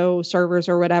Nintendo servers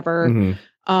or whatever. Mm-hmm.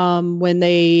 When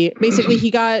they basically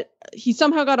he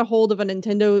somehow got a hold of a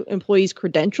Nintendo employee's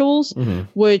credentials, mm-hmm.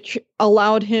 which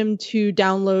allowed him to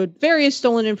download various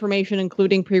stolen information,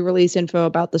 including pre-release info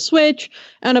about the Switch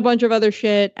and a bunch of other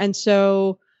shit. And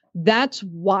so that's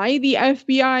why the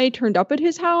FBI turned up at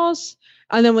his house.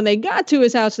 And then when they got to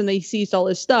his house and they seized all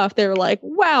his stuff, they were like,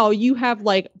 wow, you have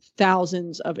like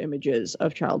thousands of images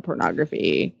of child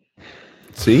pornography.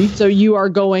 See? So you are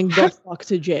going the fuck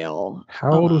to jail.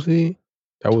 How old was he?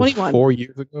 That was 21. 4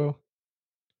 years ago.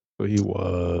 So he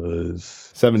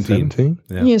was 17.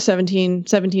 Yeah, 17,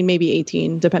 maybe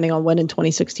 18, depending on when in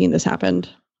 2016 this happened.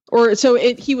 Or so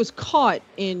he was caught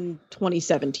in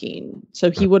 2017. So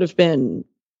he would have been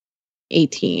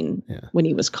 18 when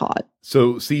he was caught.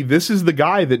 So see, this is the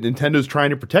guy that Nintendo's trying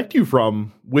to protect you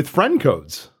from with friend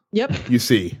codes. Yep. You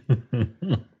see.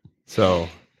 So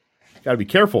got to be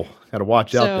careful. Got to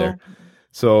watch out there.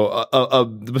 So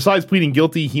besides pleading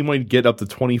guilty, he might get up to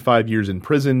 25 years in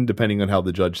prison, depending on how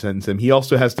the judge sentenced him. He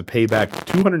also has to pay back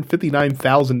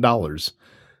 $259,000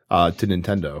 to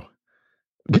Nintendo.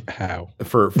 How?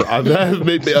 For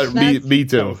me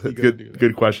too.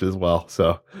 Good question as well.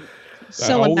 So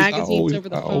selling magazines over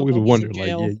the phone. I always wonder, like,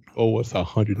 you owe us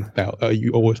 $100,000.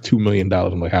 You owe us $2 million.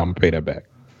 I'm like, how am I gonna pay that back?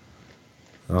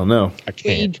 I don't know. I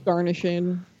can't. Wage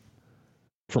garnishing.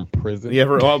 From prison? Yeah.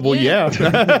 Well, yeah.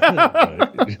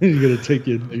 You're gonna take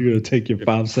your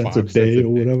 5 cents a day or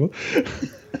whatever.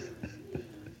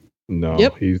 No,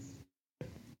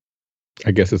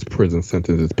 I guess his prison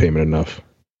sentence is payment enough.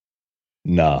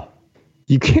 Nah,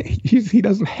 you can't. He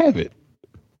doesn't have it.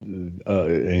 And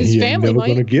his family never might.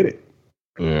 Gonna get it.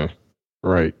 Yeah,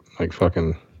 right. Like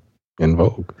fucking In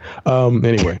Vogue.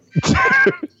 Anyway.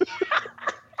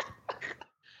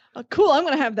 Cool, I'm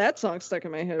gonna have that song stuck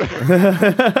in my head.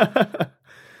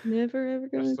 Never ever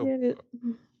gonna get it.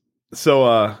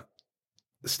 So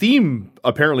Steam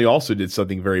apparently also did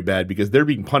something very bad because they're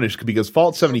being punished because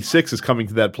Fallout 76 is coming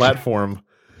to that platform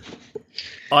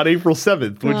on April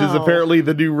 7th, which is apparently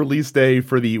the new release day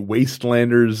for the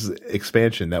Wastelanders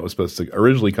expansion that was supposed to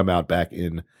originally come out back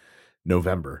in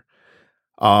November.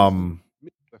 I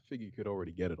figure you could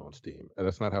already get it on Steam.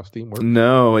 That's not how Steam works.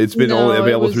 No, it's been only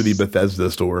available through the Bethesda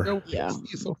store. Yeah.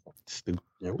 So stupid.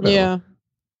 Yeah.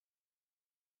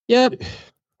 Yep.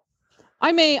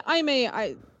 I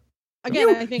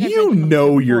think you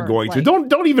know you're going to.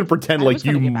 Don't even pretend like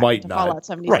you might not.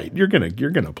 Right, you're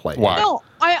gonna play. Why? No,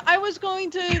 I was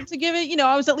going to give it.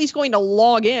 I was at least going to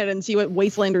log in and see what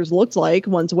Wastelanders looked like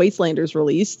once Wastelanders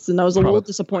released, and I was a little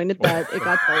disappointed that it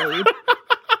got delayed.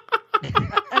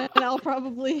 And I'll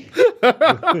probably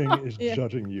the thing is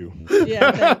judging you.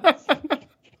 Yeah,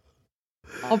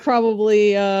 I'll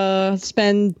probably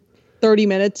spend 30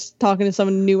 minutes talking to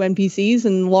some new NPCs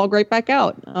and log right back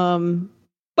out.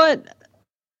 But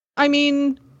I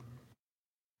mean,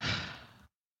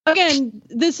 again,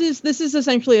 this is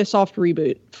essentially a soft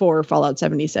reboot for Fallout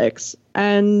 76,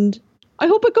 and I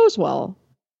hope it goes well.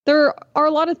 There are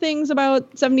a lot of things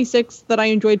about 76 that I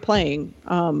enjoyed playing.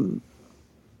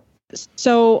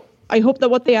 So I hope that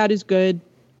what they add is good.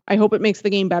 I hope it makes the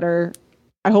game better.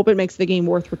 I hope it makes the game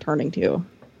worth returning to.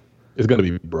 It's going to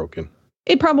be broken.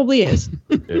 It probably is.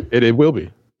 It will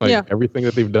be. Everything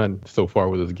that they've done so far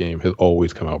with this game has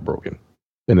always come out broken.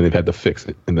 And then they've had to fix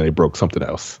it. And then they broke something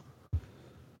else.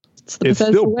 It's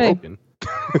still broken.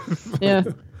 Yeah.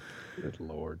 Good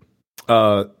Lord.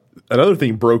 Another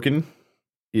thing broken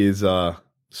is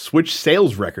Switch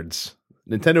sales records.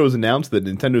 Nintendo has announced that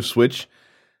Nintendo Switch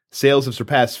sales have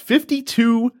surpassed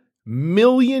 52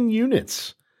 million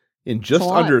units in just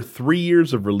under 3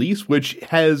 years of release, which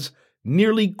has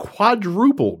nearly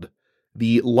quadrupled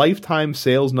the lifetime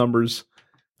sales numbers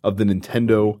of the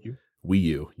Nintendo Wii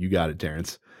U. You got it,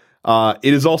 Terrence.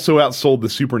 It has also outsold the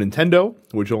Super Nintendo,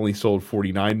 which only sold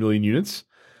 49 million units,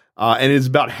 and is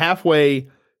about halfway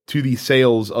to the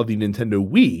sales of the Nintendo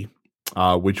Wii,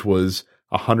 which was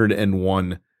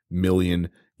 101 million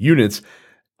units.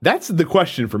 That's the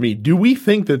question for me. Do we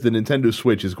think that the Nintendo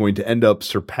Switch is going to end up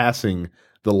surpassing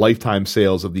the lifetime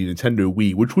sales of the Nintendo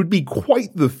Wii, which would be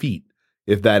quite the feat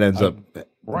if that ends up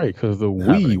right? Because the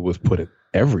happening. Wii was put in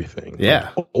everything.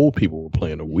 Yeah. Like, old people were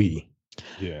playing the Wii.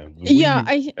 Yeah.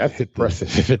 That's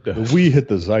impressive. If it The does. Wii hit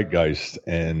the zeitgeist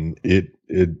and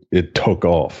it took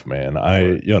off, man.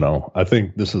 I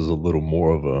think this is a little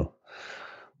more of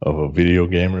a video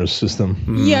gamer system.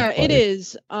 Yeah, it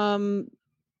is.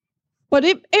 But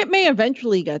it may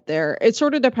eventually get there. It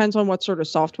sort of depends on what sort of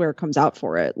software comes out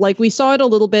for it. Like we saw it a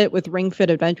little bit with Ring Fit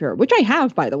Adventure, which I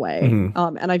have, by the way,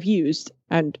 and I've used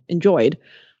and enjoyed.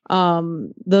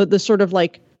 The sort of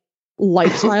like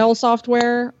lifestyle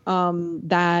software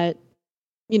that,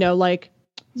 like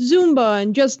Zumba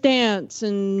and Just Dance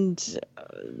and,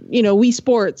 Wii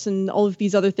Sports and all of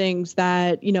these other things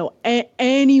that,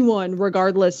 anyone,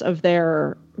 regardless of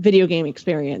their video game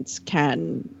experience,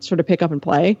 can sort of pick up and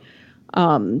play.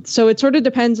 So it sort of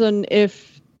depends on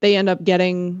if they end up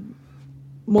getting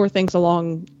more things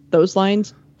along those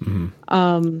lines.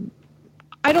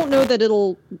 I don't know that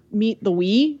it'll meet the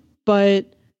Wii,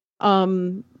 but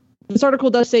this article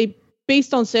does say,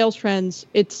 based on sales trends,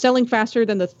 it's selling faster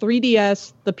than the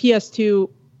 3DS, the PS2,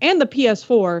 and the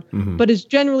PS4, but is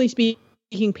generally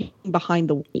speaking behind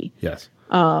the Wii. Yes.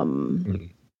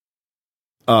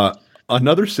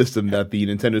 Another system that the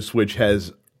Nintendo Switch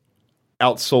has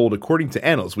outsold, according to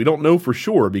analysts, we don't know for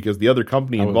sure because the other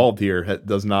company involved here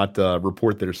does not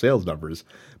report their sales numbers,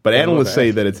 but analysts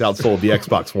say that it's outsold the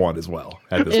Xbox One as well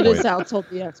at this It point. is outsold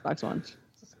the Xbox One.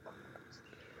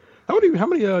 How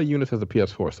many units has the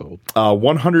PS4 sold?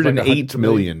 108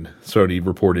 million, Sony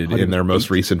reported in their most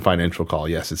recent financial call.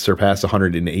 Yes, it surpassed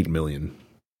 108 million.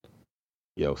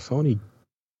 Yo, Sony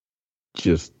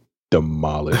just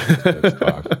demolished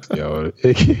Xbox. Yo,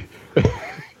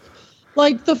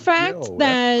 like the fact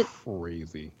that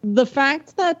crazy. The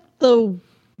fact that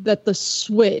the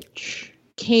Switch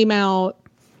came out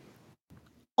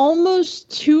almost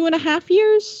 2.5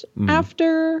 years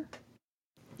after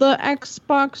the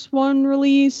Xbox One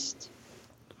released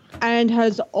and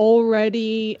has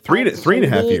already three and a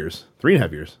half outsold years.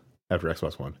 3.5 years after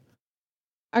Xbox One.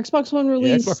 Xbox One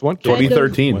released Xbox One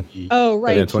 2013. Oh,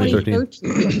 right. Yeah,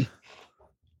 2013.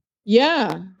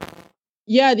 Yeah.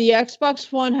 Yeah, the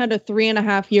Xbox One had a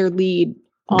 3.5 year lead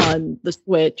on the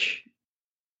Switch,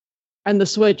 and the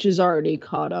Switch is already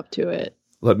caught up to it.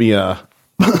 Let me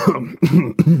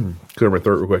clear my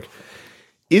throat real quick.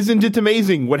 Isn't it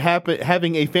amazing what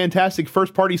having a fantastic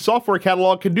first-party software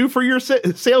catalog can do for your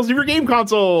sales of your game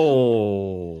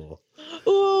console?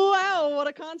 Ooh, wow, what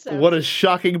a concept. What a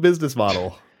shocking business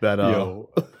model that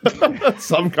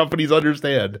some companies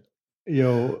understand.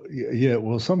 Yeah,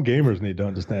 well, some gamers need to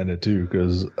understand it too,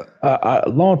 because a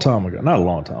long time ago, not a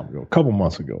long time ago, a couple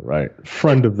months ago, right?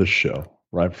 Friend of the show,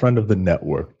 right? Friend of the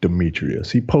network,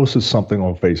 Demetrius, he posted something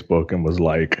on Facebook and was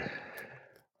like,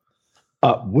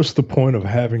 what's the point of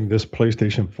having this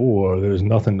PlayStation 4? There's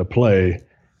nothing to play.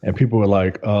 And people were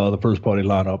like, the first party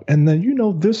lineup. And then,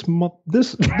 this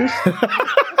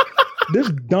this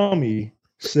dummy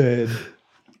said,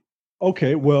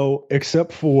 okay, well,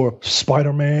 except for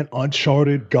Spider-Man,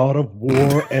 Uncharted, God of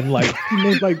War, and he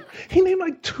named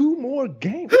like 2 more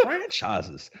game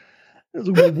franchises.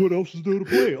 Like, what else is there to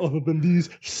play other than these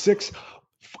 6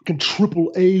 fucking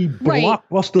AAA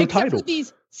blockbuster Except titles? for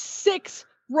these 6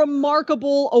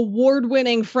 remarkable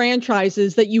award-winning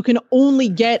franchises that you can only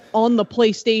get on the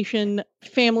PlayStation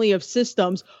family of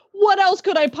systems. What else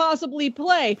could I possibly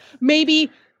play? Maybe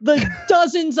the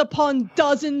dozens upon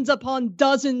dozens upon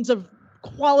dozens of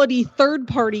quality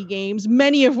third-party games,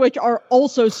 many of which are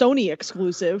also Sony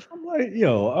exclusive. I'm like,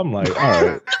 all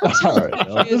right.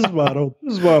 Yo, this is why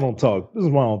I don't talk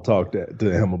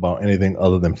to him about anything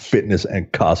other than fitness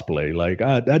and cosplay. Like,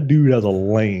 that dude has a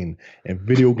lane, and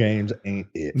video games ain't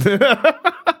it.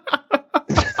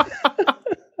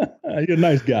 You're a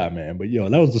nice guy, man, but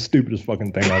that was the stupidest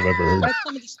fucking thing I've ever heard. That's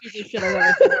some of the stupidest shit I've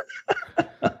ever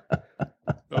heard.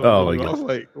 Oh my God. I was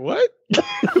like, what?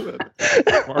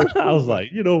 I was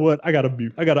like, you know what? I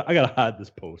gotta hide this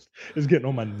post. It's getting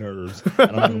on my nerves,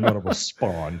 and I don't want to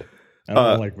respond. I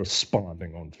don't like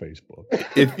responding on Facebook.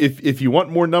 If you want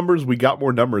more numbers, we got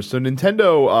more numbers. So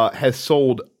Nintendo has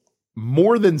sold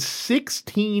more than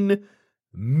 16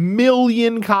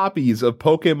 million copies of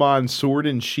Pokemon Sword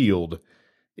and Shield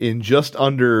in just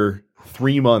under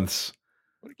 3 months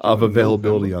of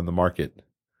availability on the market.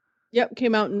 Yep,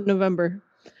 came out in November.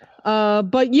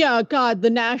 But yeah, God, the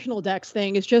National Dex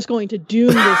thing is just going to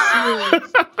doom this series.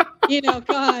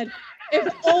 God,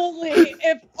 if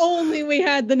only we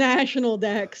had the National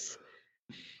Dex.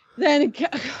 Then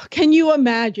can you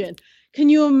imagine? Can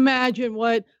you imagine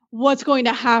what's going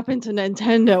to happen to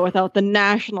Nintendo without the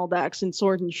National Dex and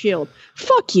Sword and Shield?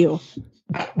 Fuck you.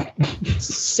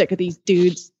 Sick of these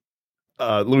dudes.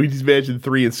 Luigi's Mansion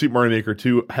 3 and Super Mario Maker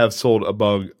 2 have sold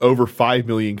over 5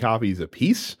 million copies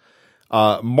apiece.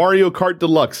 Mario Kart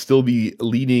Deluxe, still the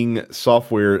leading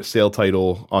software sale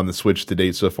title on the Switch to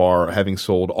date so far, having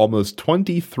sold almost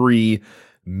 23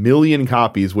 million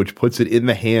copies, which puts it in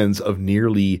the hands of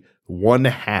nearly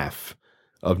 1/2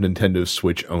 of Nintendo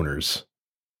Switch owners,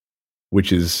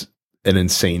 which is an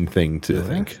insane thing to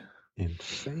think.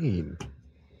 Insane.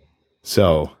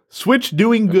 So, Switch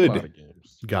doing good.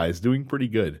 Guys, doing pretty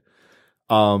good.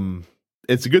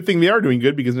 It's a good thing they are doing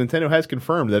good because Nintendo has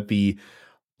confirmed that the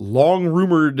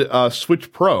long-rumored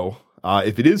Switch Pro,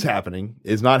 if it is happening,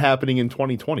 is not happening in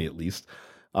 2020 at least.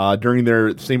 During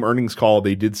their same earnings call,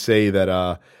 they did say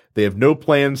that they have no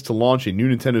plans to launch a new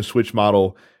Nintendo Switch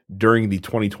model during the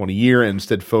 2020 year and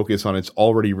instead focus on its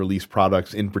already released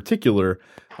products, in particular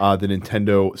the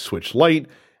Nintendo Switch Lite.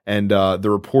 And the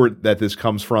report that this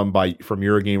comes from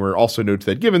Eurogamer also notes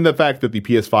that given the fact that the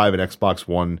PS5 and Xbox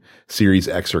One Series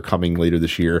X are coming later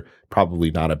this year,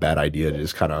 probably not a bad idea to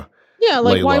just kind of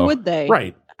why would they?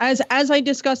 Right. As I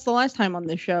discussed the last time on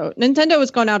this show, Nintendo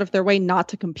has gone out of their way not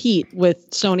to compete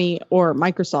with Sony or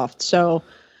Microsoft. So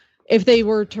if they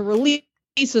were to release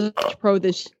a Switch Pro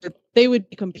this year, they would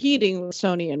be competing with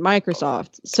Sony and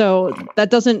Microsoft. So that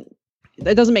doesn't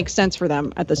make sense for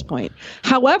them at this point.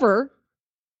 However,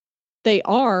 they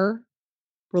are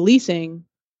releasing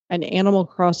an Animal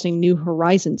Crossing New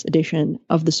Horizons edition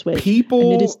of the Switch.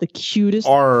 People and it is the cutest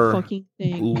fucking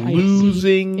thing I've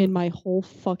seen in my whole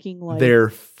fucking life. Their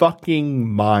fucking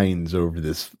minds over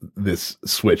this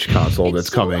Switch console that's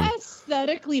coming.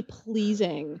 Aesthetically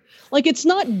pleasing. Like, it's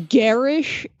not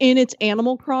garish in its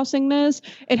Animal Crossingness.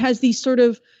 It has these sort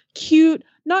of cute,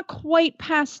 not quite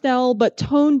pastel, but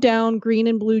toned down green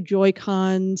and blue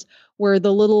Joy-Cons where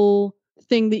the little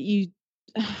thing that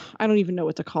I don't even know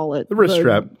what to call it. The wrist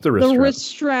strap. The wrist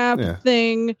strap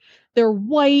thing. They're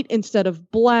white instead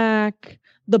of black.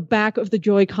 The back of the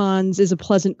Joy-Cons is a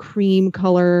pleasant cream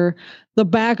color. The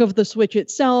back of the Switch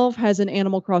itself has an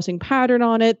Animal Crossing pattern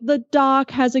on it. The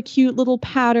dock has a cute little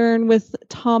pattern with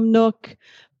Tom Nook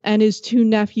and his 2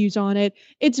 nephews on it.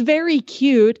 It's very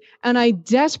cute, and I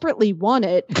desperately want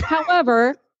it.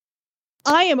 However,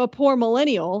 I am a poor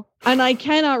millennial, and I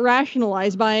cannot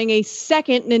rationalize buying a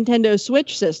second Nintendo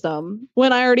Switch system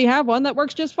when I already have one that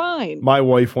works just fine. My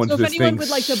wife wants this thing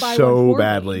so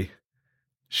badly.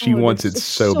 She wants it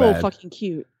so bad. So fucking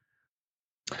cute.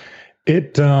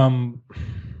 It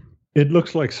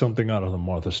looks like something out of the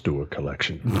Martha Stewart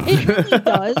collection. It really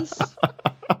does.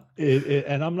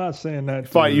 And I'm not saying that.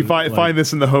 Find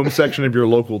this in the home section of your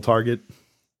local Target.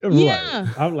 Yeah.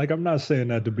 Right. I'm not saying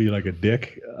that to be like a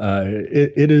dick.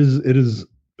 It is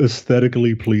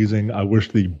aesthetically pleasing. I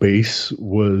wish the base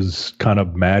was kind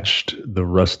of matched the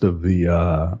rest of the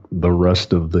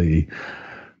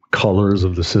colors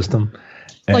of the system.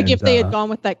 Like if they had gone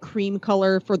with that cream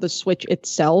color for the Switch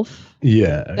itself.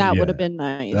 Yeah. That would have been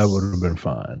nice. That would have been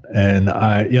fine. And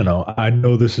I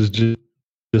know this is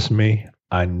just me.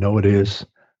 I know it is.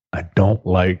 I don't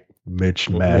like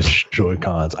mismatched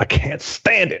Joy-Cons. I can't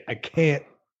stand it.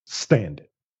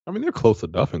 I mean, they're close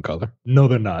enough in color. No,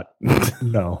 they're not.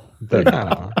 No, they're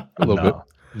not. A little bit.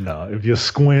 No, if you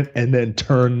squint and then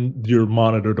turn your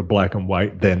monitor to black and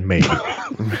white, then maybe.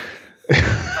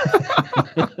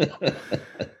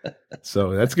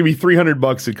 So that's going to be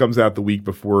 $300. It comes out the week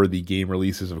before the game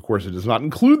releases. Of course, it does not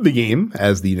include the game,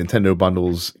 as the Nintendo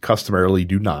bundles customarily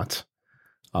do not.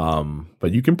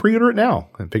 But you can pre-order it now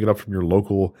and pick it up from your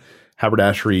local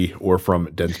haberdashery or from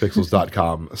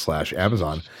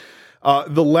densepixels.com/Amazon.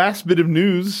 The last bit of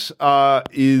news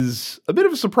is a bit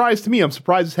of a surprise to me. I'm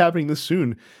surprised it's happening this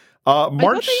soon. I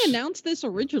thought they announced this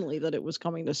originally that it was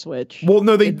coming to Switch. Well,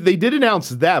 no, they did announce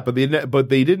that, but they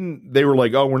didn't. They were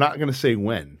like, oh, we're not going to say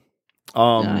when.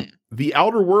 The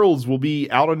Outer Worlds will be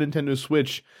out on Nintendo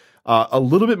Switch a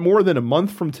little bit more than a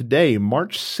month from today,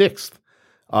 March 6th.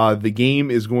 The game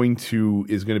is going to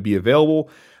be available.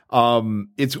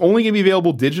 It's only going to be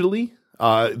available digitally.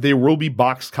 There will be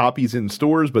boxed copies in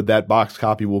stores, but that boxed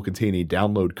copy will contain a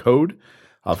download code.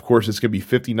 Of course, it's going to be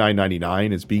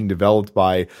 $59.99. It's being developed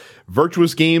by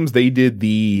Virtuous Games. They did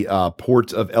the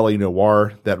port of L.A.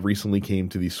 Noire that recently came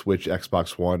to the Switch,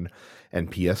 Xbox One, and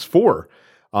PS4.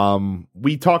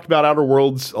 We talked about Outer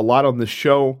Worlds a lot on this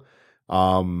show.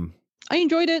 I I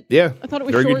enjoyed it. Yeah, I thought it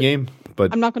was very short. good game.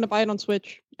 But I'm not going to buy it on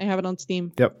Switch. I have it on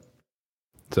Steam. Yep.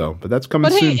 So, but that's coming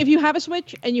But soon. hey, if you have a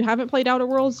Switch and you haven't played Outer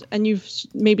Worlds and you've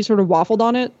maybe sort of waffled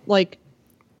on it, like,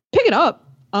 pick it up.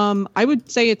 I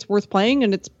would say it's worth playing,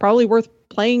 and it's probably worth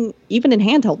playing even in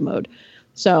handheld mode.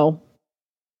 So,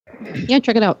 yeah,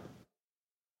 check it out.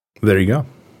 There you go.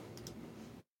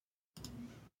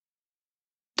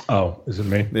 Oh, is it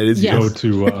me? It is. Yes. Go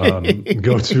to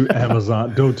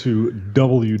Amazon. Go to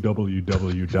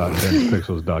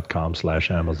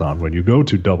www.densepixels.com/Amazon. When you go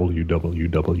to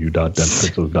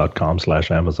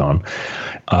www.densepixels.com/Amazon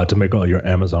to make all your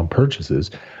Amazon purchases,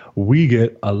 we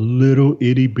get a little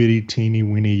itty bitty teeny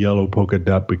weeny yellow polka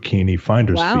dot bikini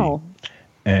finder's Wow. fee.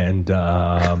 And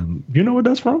you know what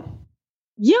that's from?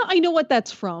 Yeah, I know what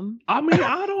that's from. I mean,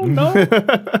 I don't know.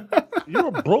 You're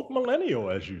a broke millennial,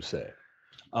 as you say.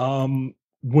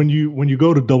 When you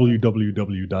go to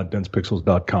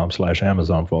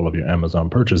www.densepixels.com/Amazon for all of your Amazon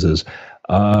purchases,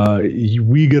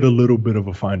 we get a little bit of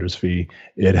a finder's fee.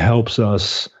 It helps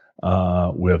us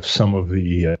with some of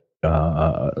the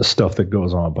stuff that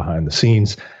goes on behind the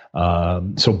scenes.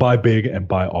 So buy big and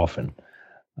buy often.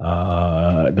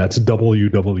 That's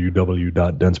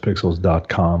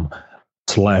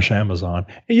www.densepixels.com/Amazon.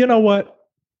 And you know what?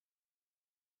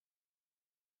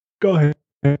 Go ahead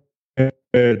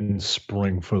and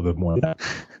spring for the one.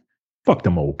 Fuck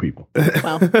them old people.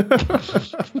 Wow. I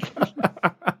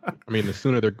mean, the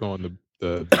sooner they're going,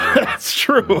 the That's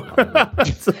true.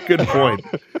 That's a good point.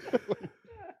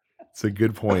 It's a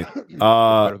good point.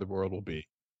 better the world will be.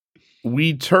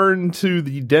 We turn to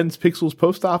the Dense Pixels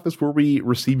post office where we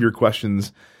receive your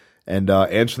questions and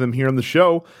answer them here on the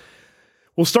show.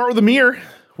 We'll start with Amir.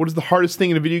 What is the hardest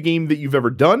thing in a video game that you've ever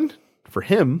done? For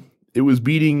him, it was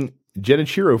beating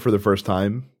Genichiro for the first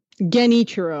time.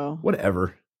 Genichiro.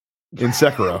 Whatever. In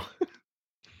Sekiro.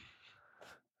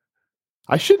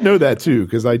 I should know that too,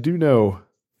 because I do know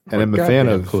and I'm a fan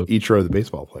of Ichiro, the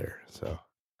baseball player. So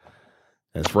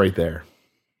that's right there.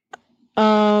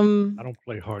 I don't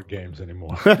play hard games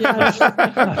anymore. Yeah,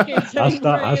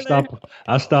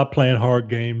 I stopped playing hard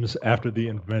games after the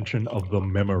invention of the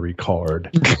memory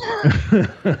card. I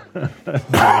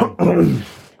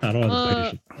don't have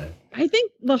the patience. I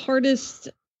think the hardest,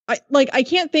 I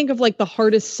can't think of like the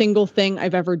hardest single thing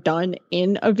I've ever done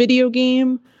in a video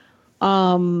game.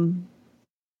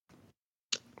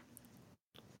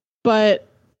 But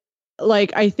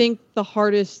like, I think the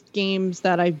hardest games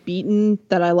that I've beaten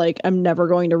that I like, I'm never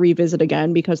going to revisit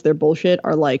again because they're bullshit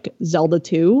are like Zelda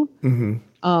 2.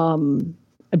 Mm-hmm.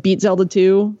 I beat Zelda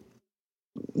 2.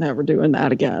 Never doing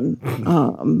that again.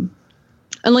 And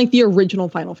like the original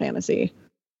Final Fantasy.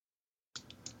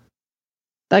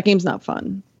 That game's not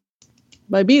fun.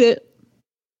 But I beat it.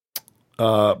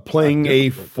 Playing a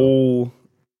full,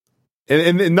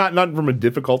 and not from a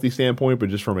difficulty standpoint, but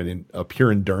just from a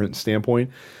pure endurance standpoint,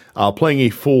 playing a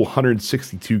full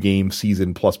 162 game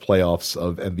season plus playoffs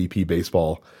of MVP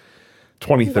baseball,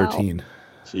 2013. Wow.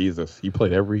 Jesus, you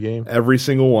played every game? Every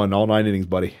single one, all 9 innings,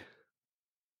 buddy.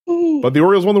 But the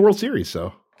Orioles won the World Series,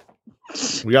 so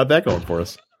we got that going for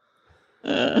us.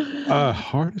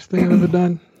 Hardest thing I've ever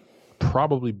done?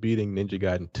 Probably beating Ninja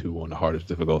Gaiden 2 on the hardest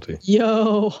difficulty.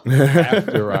 Yo.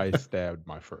 After I stabbed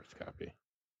my first copy.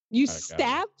 You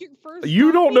stabbed your first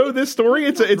You don't copy? know this story?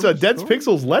 It's a Dense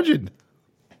Pixels legend.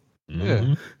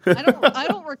 Yeah. I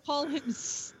don't recall him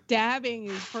stabbing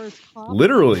his first copy.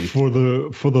 Literally. For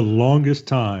the longest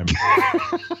time,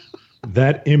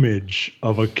 that image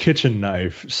of a kitchen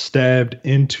knife stabbed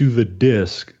into the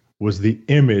disc was the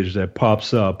image that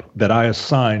pops up that I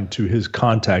assigned to his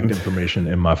contact information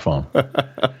in my phone.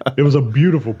 It was a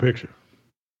beautiful picture.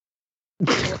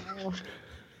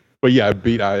 But yeah, I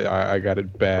got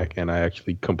it back and I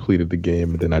actually completed the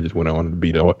game. And then I just went on to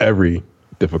beat every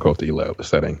difficulty level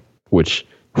setting, which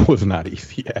was not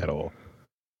easy at all.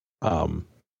 I'm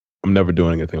never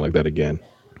doing anything like that again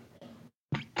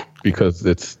because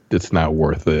it's not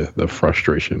worth the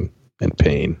frustration and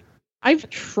pain. I've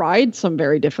tried some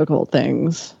very difficult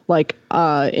things, like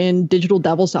in Digital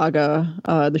Devil Saga,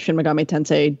 the Shin Megami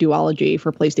Tensei duology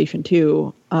for PlayStation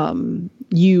 2.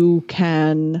 You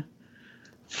can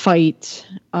fight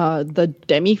the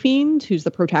Demi-Fiend, who's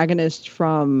the protagonist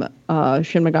from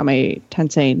Shin Megami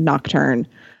Tensei Nocturne.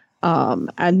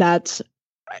 And that's,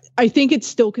 I think it's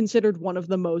still considered one of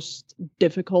the most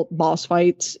difficult boss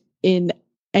fights in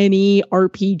any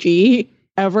RPG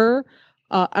ever.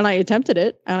 And I attempted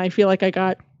it, and I feel like I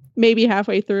got maybe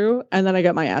halfway through, and then I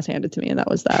got my ass handed to me, and that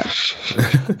was that.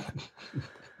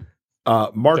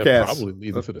 Mark that asks, probably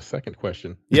leads us to the second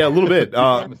question. Yeah, a little bit.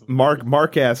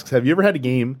 Mark asks, have you ever had a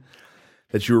game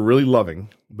that you were really loving,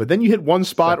 but then you hit one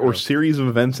spot or series of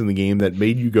events in the game that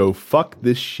made you go, fuck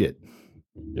this shit.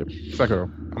 Yep. Sekiro.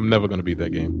 I'm never going to beat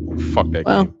that game. Fuck that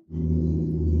game.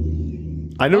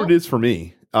 I know what it is for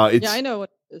me. It's I know what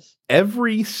it is.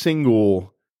 every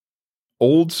single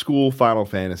old school Final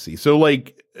Fantasy. So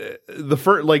like the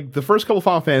first couple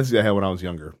Final Fantasy I had when I was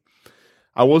younger,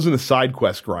 I wasn't a side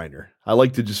quest grinder. I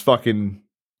like to just fucking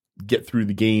get through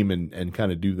the game and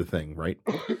kind of do the thing, right?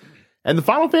 And the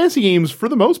Final Fantasy games, for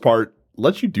the most part,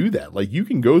 let you do that. Like you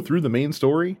can go through the main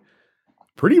story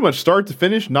pretty much start to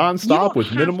finish nonstop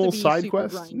with minimal side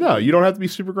quests. Grindy. No, you don't have to be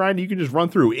super grindy. You can just run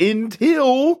through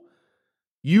until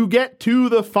you get to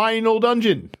the final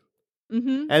dungeon.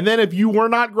 Mm-hmm. And then if you were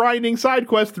not grinding side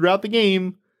quests throughout the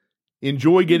game,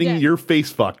 enjoy getting your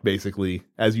face fucked, basically,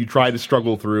 as you try to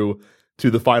struggle through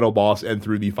to the final boss and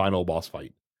through the final boss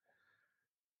fight.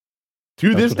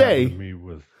 To this day,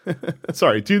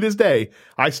 to this day,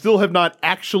 I still have not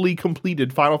actually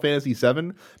completed Final Fantasy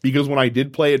VII because when I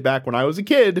did play it back when I was a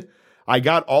kid, I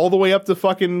got all the way up to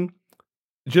fucking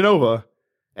Jenova,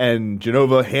 and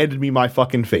Jenova handed me my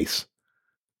fucking face.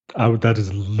 That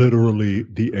is literally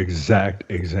the exact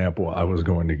example I was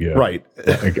going to give. Right.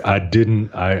 Like,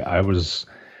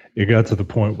 it got to the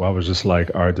point where I was just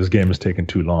like, all right, this game is taking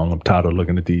too long. I'm tired of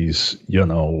looking at these,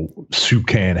 soup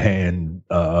can hand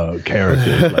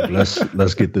characters. Like,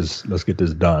 let's get this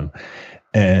done.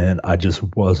 And I just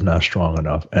was not strong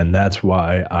enough. And that's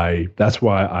why I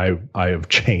have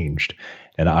changed.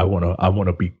 And I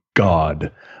wanna be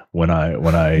God when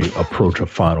I approach a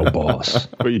final boss.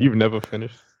 But you've never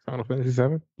finished Final Fantasy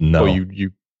VII? No. Oh,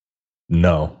 you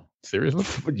No. Seriously?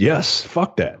 Yes.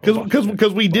 Fuck that.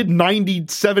 Because we did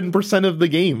 97% of the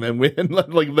game, and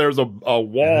like there's a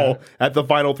wall at the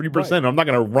final 3%. Right. I'm not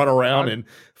gonna run around and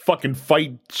fucking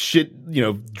fight shit,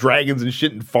 dragons and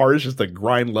shit and forests just to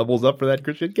grind levels up for that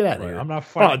shit. Get out of here. I'm not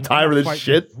fighting. I'm tired of this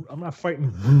shit. I'm not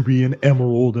fighting Ruby and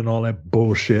Emerald and all that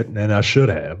bullshit, and I should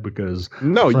have because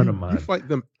you fight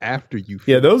them after you.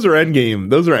 Yeah, those are endgame.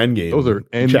 Those are end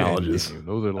challenges.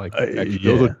 Those are like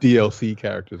those are DLC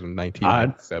characters from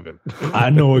 1997. I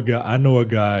know a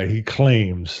guy. He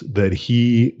claims that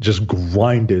he just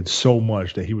grinded so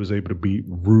much that he was able to beat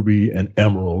Ruby and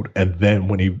Emerald, and then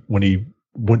when he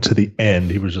went to the end,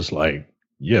 he was just like,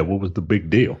 "Yeah, what was the big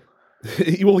deal?"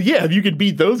 Well, yeah, if you could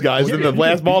beat those guys, then the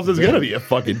last boss is gonna be a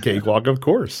fucking cakewalk, of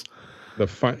course.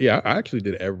 I actually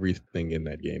did everything in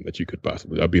that game that you could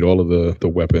possibly. I beat all of the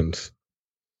weapons.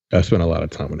 I spent a lot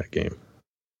of time in that game.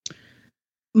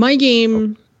 My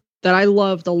game that I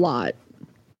loved a lot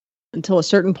until a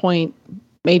certain point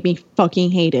made me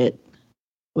fucking hate it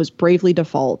was Bravely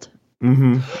Default.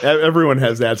 Mm-hmm. Everyone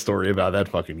has that story about that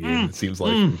fucking game. It seems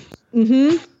like.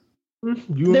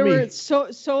 There were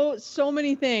so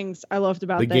many things I loved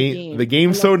about that game. The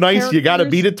game's so nice, you got to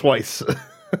beat it twice.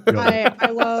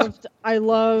 I loved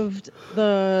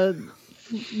the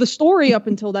story up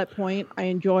until that point. I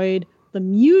enjoyed the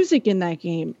music in that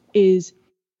game is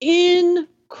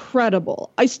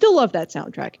incredible. I still love that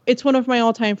soundtrack. It's one of my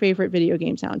all-time favorite video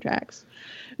game soundtracks.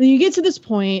 And then you get to this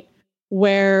point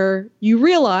where you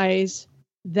realize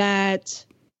that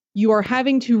you are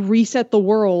having to reset the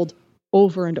world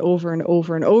over and over and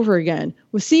over and over again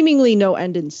with seemingly no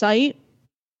end in sight.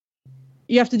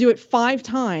 You have to do it 5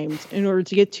 times in order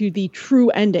to get to the true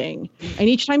ending. And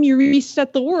each time you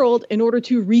reset the world, in order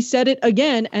to reset it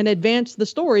again and advance the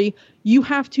story, you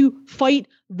have to fight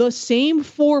the same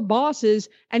 4 bosses.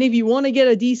 And if you want to get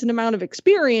a decent amount of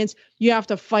experience, you have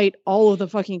to fight all of the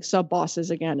fucking sub-bosses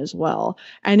again as well.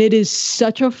 And it is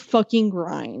such a fucking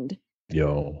grind.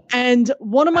 Yo. And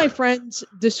one of my friends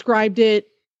described it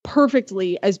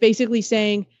perfectly as basically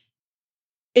saying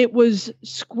it was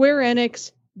Square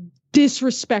Enix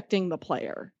disrespecting the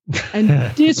player and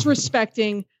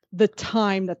disrespecting the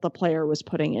time that the player was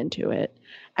putting into it.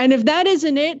 And if that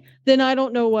isn't it, then I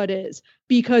don't know what is,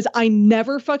 because I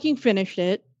never fucking finished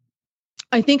it.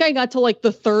 I think I got to like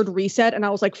the 3rd reset and I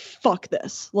was like, fuck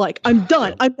this. Like, I'm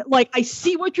done. I'm like, I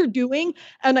see what you're doing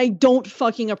and I don't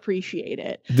fucking appreciate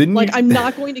it. I'm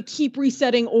not going to keep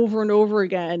resetting over and over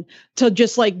again to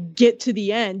just like get to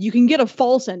the end. You can get a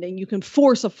false ending. You can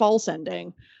force a false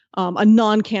ending. A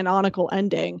non-canonical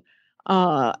ending.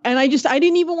 And I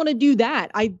didn't even want to do that.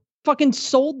 I fucking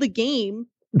sold the game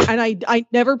and I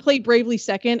never played Bravely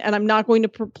Second, and I'm not going to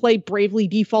play Bravely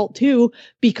Default 2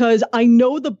 because I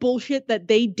know the bullshit that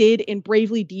they did in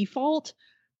Bravely Default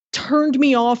turned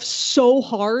me off so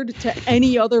hard to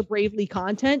any other Bravely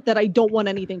content that I don't want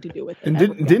anything to do with it.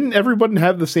 And didn't everyone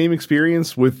have the same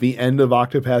experience with the end of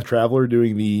Octopath Traveler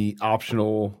doing the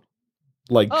optional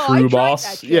true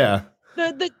boss? Yeah.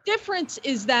 The difference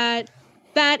is that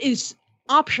is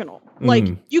optional. Like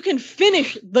you can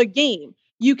finish the game.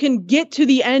 You can get to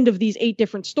the end of these 8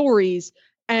 different stories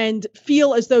and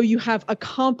feel as though you have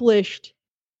accomplished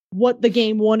what the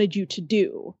game wanted you to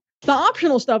do. The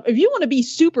optional stuff, if you want to be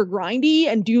super grindy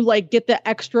and do like get the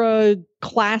extra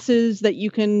classes that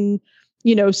you can,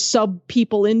 you know, sub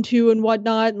people into and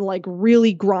whatnot, and like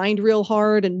really grind real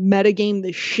hard and metagame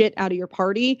the shit out of your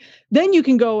party, then you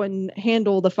can go and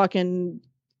handle the fucking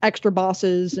extra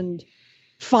bosses and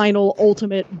final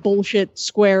ultimate bullshit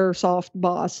square soft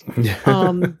boss.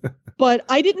 But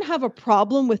I didn't have a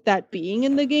problem with that being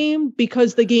in the game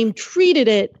because the game treated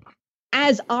it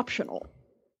as optional.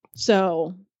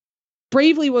 So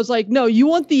Bravely was like, no, you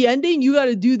want the ending? You got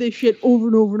to do this shit over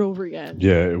and over and over again.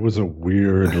 Yeah, it was a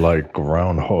weird, like,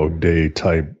 Groundhog Day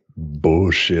type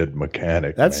bullshit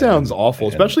mechanic. That sounds awful,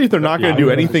 especially if they're not going to do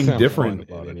anything different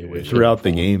anyway, throughout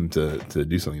the game to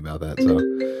do something about that. So,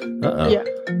 Yeah.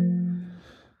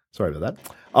 Sorry about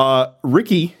that.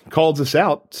 Ricky calls us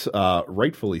out,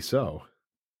 rightfully so,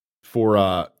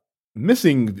 for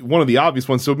missing one of the obvious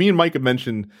ones. So me and Mike have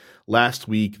mentioned last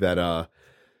week that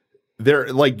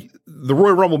they're like the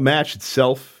Royal Rumble match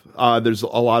itself. There's a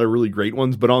lot of really great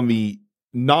ones, but on the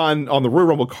Royal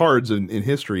Rumble cards in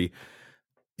history,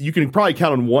 you can probably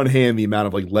count on one hand the amount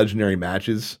of like legendary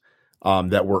matches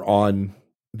that were on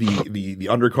the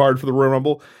undercard for the Royal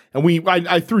Rumble. And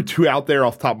I threw 2 out there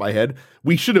off the top of my head.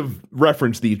 We should have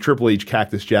referenced the Triple H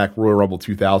Cactus Jack Royal Rumble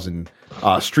 2000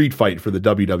 street fight for the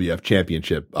WWF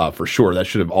Championship for sure. That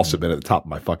should have also been at the top of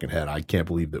my fucking head. I can't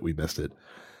believe that we missed it.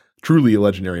 Truly a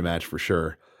legendary match for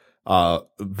sure.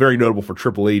 Very notable for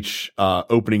Triple H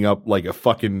opening up like a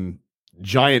fucking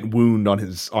giant wound on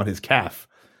his calf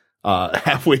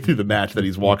halfway through the match that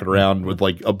he's walking around with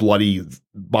like a bloody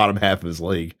bottom half of his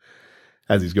leg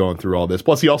as he's going through all this.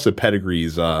 Plus he also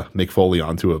pedigrees Mick Foley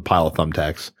onto a pile of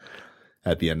thumbtacks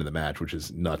at the end of the match, which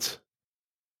is nuts.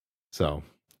 So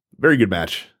very good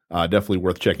match. Definitely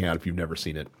worth checking out if you've never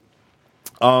seen it.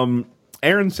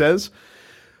 Aaron says,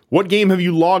 what game have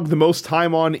you logged the most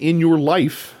time on in your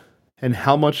life, and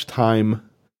how much time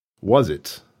was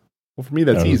it? Well, for me,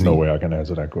 that's easy. There's no way I can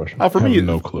answer that question. For me,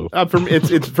 no clue. For me,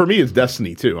 it's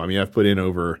Destiny 2. I mean, I've put in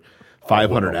over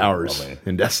 500 hours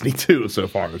in Destiny 2 so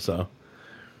far. So,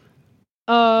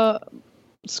 Skyrim.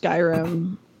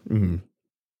 Mm-hmm.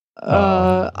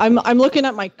 I'm looking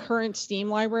at my current Steam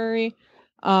library.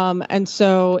 And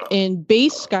so in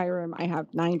base Skyrim, I have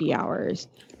 90 hours.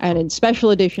 And in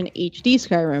special edition HD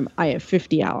Skyrim, I have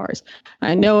 50 hours.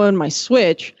 I know on my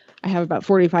Switch, I have about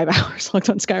 45 hours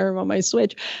logged on Skyrim on my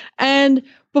Switch. And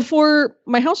before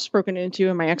my house was broken into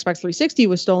and my Xbox 360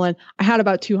 was stolen, I had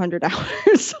about 200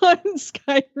 hours on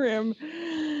Skyrim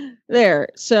there.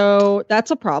 So that's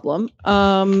a problem.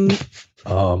 I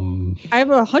have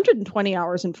 120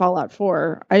 hours in Fallout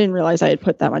 4. I didn't realize I had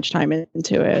put that much time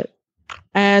into it.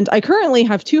 And I currently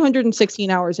have 216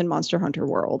 hours in Monster Hunter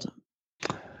World.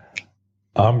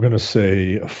 I'm going to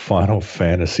say Final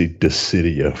Fantasy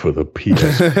Dissidia for the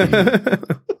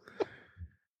PSP.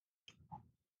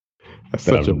 That's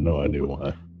I such have no idea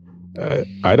why.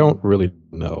 I don't really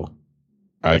know.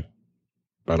 I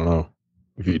don't know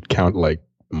if you'd count like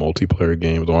multiplayer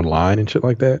games online and shit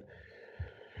like that.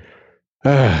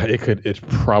 It's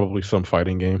probably some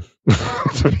fighting game.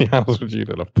 To be honest with you,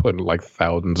 that I'm putting like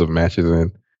thousands of matches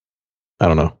in. I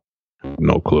don't know.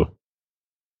 No clue.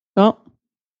 Oh.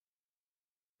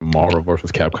 Marvel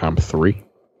vs. Capcom 3.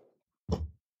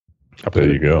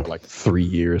 There you go. Like 3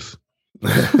 years.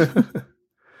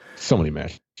 So many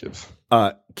matches.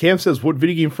 Cam says, what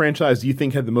video game franchise do you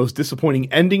think had the most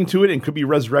disappointing ending to it and could be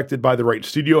resurrected by the right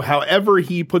studio? However,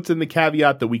 he puts in the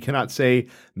caveat that we cannot say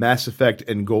Mass Effect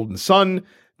and Golden Sun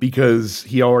because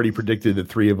he already predicted that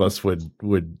 3 of us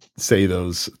would say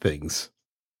those things.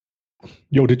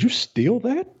 Yo, did you steal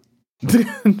that?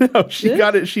 No, she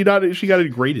got it. She got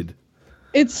it graded.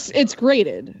 It's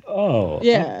graded. Oh,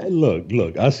 yeah.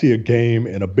 Look, I see a game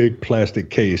in a big plastic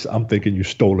case. I'm thinking you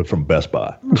stole it from Best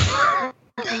Buy.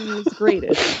 It's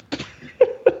graded.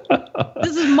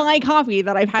 This is my copy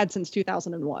that I've had since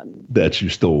 2001. That you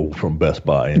stole from Best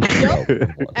Buy in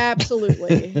 2001.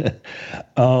 Absolutely.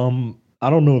 I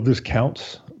don't know if this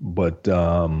counts, but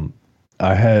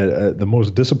I had the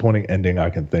most disappointing ending I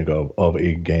can think of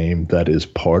a game that is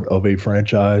part of a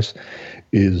franchise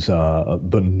is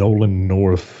the Nolan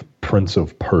North Prince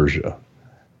of Persia.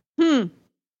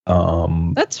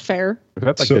 That's fair. Is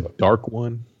that like the dark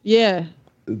one? Yeah.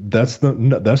 That's the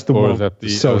or one. Is that the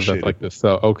cell shaded? Like the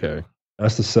cell? Okay.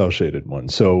 That's the cell shaded one.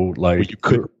 So like you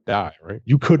couldn't die, right?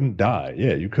 You couldn't die.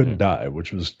 Yeah, you couldn't die,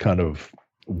 which was kind of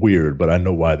weird, but I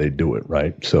know why they do it,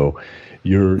 right? So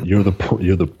you're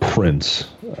the prince.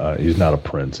 He's not a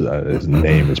prince. His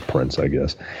name is Prince, I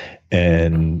guess.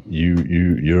 And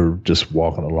you're just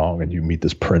walking along, and you meet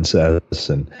this princess,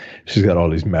 and she's got all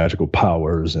these magical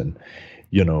powers, and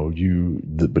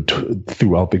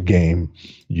throughout the game,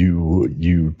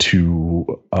 you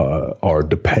two are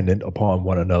dependent upon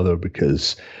one another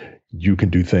because you can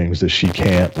do things that she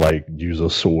can't, like use a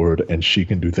sword, and she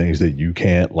can do things that you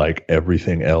can't, like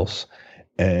everything else.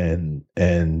 And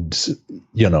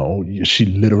she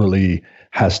literally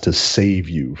has to save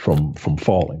you from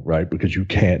falling, right? Because you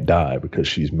can't die because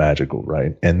she's magical,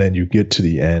 right? And then you get to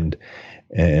the end,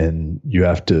 and you're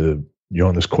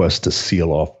on this quest to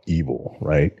seal off evil,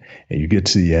 right? And you get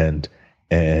to the end,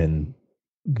 and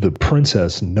the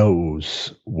princess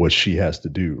knows what she has to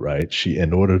do, right?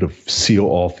 In order to seal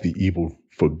off the evil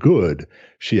for good,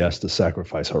 she has to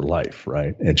sacrifice her life,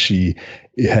 right? And she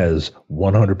has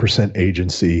 100%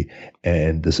 agency,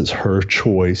 and this is her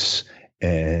choice,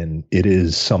 and it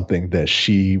is something that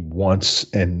she wants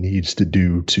and needs to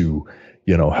do to,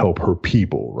 help her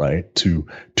people, right? To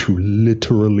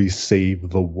literally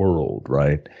save the world,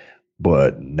 right?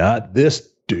 But not this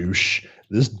douche.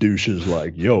 This douche is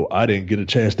like, yo, I didn't get a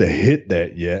chance to hit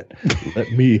that yet.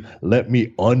 Let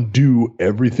me undo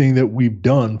everything that we've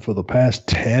done for the past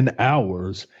 10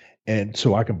 hours, and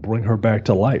so I can bring her back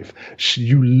to life.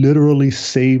 You literally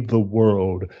saved the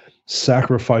world,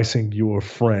 sacrificing your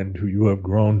friend who you have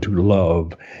grown to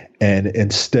love, and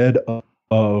instead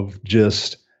of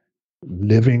just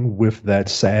living with that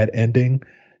sad ending,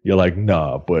 you're like,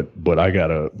 nah, but I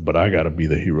gotta be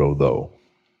the hero though.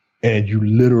 And you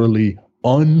literally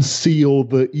unseal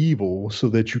the evil so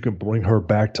that you can bring her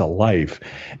back to life.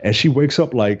 And she wakes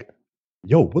up like,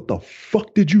 yo, what the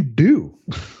fuck did you do?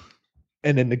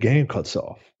 And then the game cuts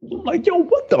off. Like, yo,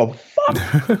 what the fuck?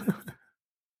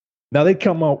 Now they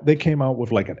came out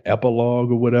with like an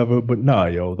epilogue or whatever, but nah,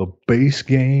 yo, the base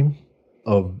game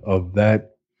of that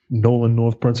Nolan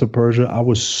North Prince of Persia, I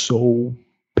was so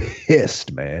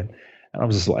pissed, man. And I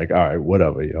was just like, all right,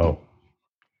 whatever, yo.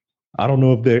 I don't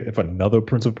know if another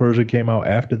Prince of Persia came out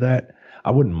after that.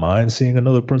 I wouldn't mind seeing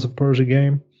another Prince of Persia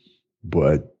game,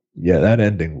 but yeah, that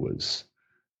ending was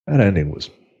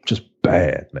just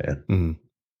bad, man. Mm-hmm.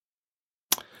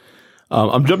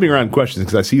 I'm jumping around questions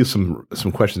because I see some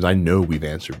questions I know we've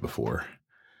answered before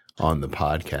on the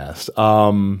podcast.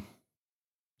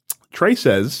 Trey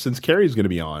says, since Carrie's going to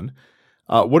be on,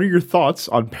 what are your thoughts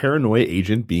on Paranoia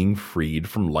Agent being freed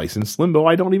from licensed limbo?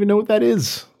 I don't even know what that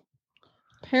is.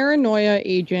 Paranoia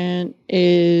Agent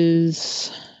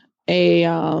is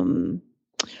it's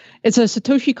a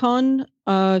Satoshi Kon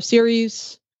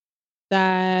series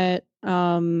that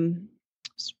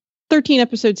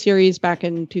 13-episode series back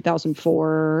in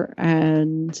 2004,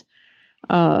 and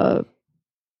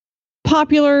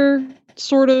popular,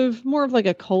 sort of more of like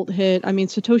a cult hit. I mean,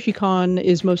 Satoshi Kon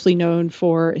is mostly known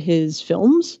for his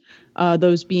films,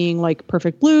 those being like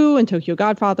Perfect Blue and Tokyo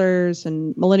Godfathers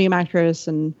and Millennium Actress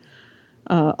and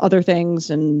other things.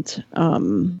 And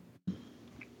I'm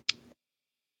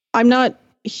not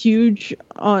huge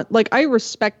on, like, I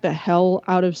respect the hell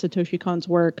out of Satoshi Kon's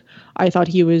work. I thought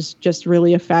he was just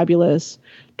really a fabulous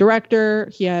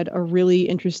director. He had a really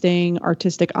interesting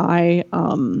artistic eye.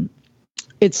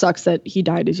 It sucks that he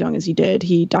died as young as he did.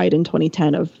 He died in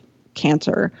 2010 of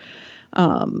cancer.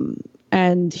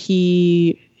 And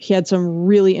he had some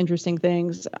really interesting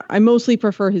things. I mostly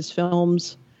prefer his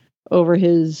films over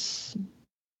his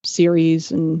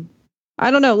series, and I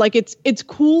don't know, like it's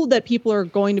cool that people are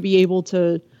going to be able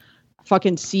to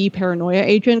fucking see Paranoia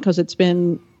Agent because it's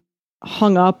been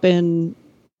hung up in,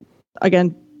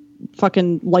 again,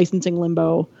 fucking licensing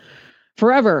limbo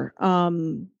forever.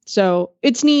 So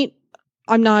it's neat.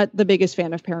 I'm not the biggest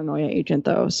fan of Paranoia Agent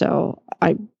though, so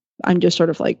I'm just sort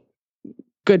of like,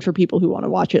 good for people who want to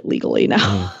watch it legally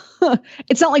now.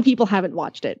 It's not like people haven't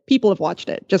watched it. People have watched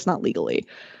it, just not legally.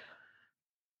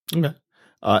 Okay.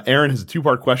 Aaron has a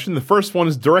two-part question. The first one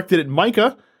is directed at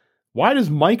Micah. Why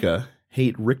does Micah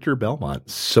hate Richter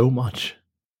Belmont so much?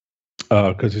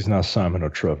 Because he's not Simon or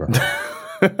Trevor.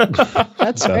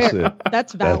 That's fair. It.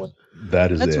 That's valid.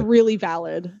 That's really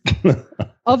valid.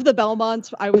 Of the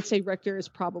Belmonts, I would say Richter is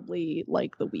probably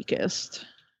like the weakest.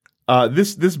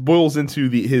 This boils into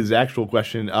his actual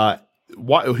question.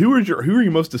 Who are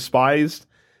your most despised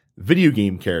video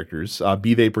game characters,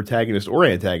 be they protagonist or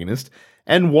antagonist,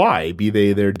 and why? Be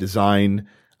they their design,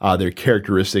 their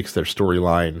characteristics, their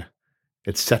storyline,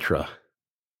 etc.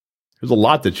 There's a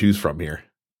lot to choose from here.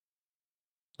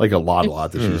 Like a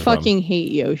lot to choose from. Fucking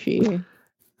hate Yoshi.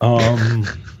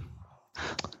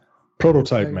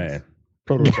 Prototype Man.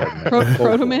 Prototype man.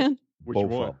 Proto Man. Which Both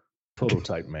one? of 'em.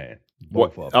 Prototype man.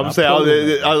 What? Both of 'em. I'm Not saying. Proto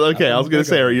Man. Okay, I was gonna Not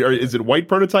say, Mega is it white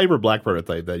prototype or black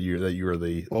prototype that you are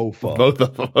the Both of 'em. both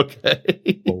of them?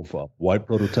 Okay. Both of 'em. White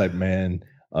prototype man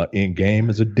in game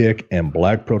is a dick, and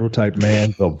black prototype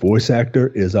man, the voice actor,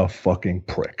 is a fucking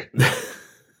prick.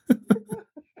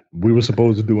 We were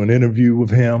supposed to do an interview with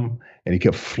him, and he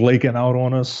kept flaking out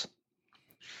on us.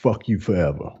 Fuck you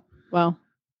forever. Wow.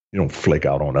 You don't flake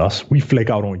out on us. We flake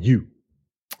out on you.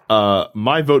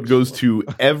 My vote goes to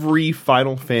every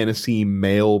Final Fantasy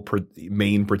male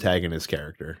main protagonist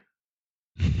character.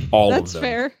 All That's of them.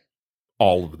 fair.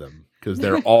 All of them, because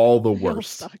they're all the They all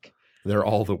worst. suck. They're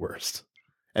all the worst.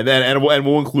 And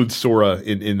we'll include Sora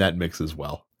in that mix as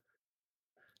well.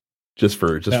 Just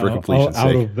for completion's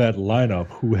out sake. of that lineup,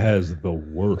 who has the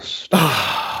worst?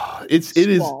 It's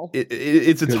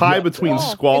a tie between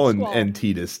Squall It's Squall. and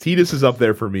Tidus. Tidus is up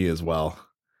there for me as well.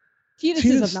 Tidus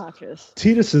Tidus- is obnoxious.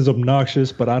 Tidus is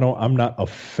obnoxious, but I'm not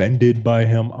offended by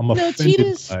him. I'm offended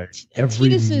Tidus- by every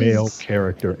Tidus male is-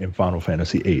 character in Final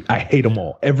Fantasy VIII. I hate them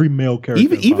all. Every male character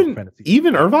in Final Fantasy VIII.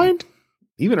 Even Irvine?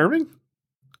 Even Irving?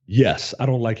 Yes, I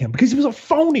don't like him because he was a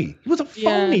phony. He was a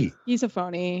phony. Yeah, he's a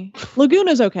phony.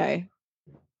 Laguna's okay.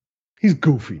 He's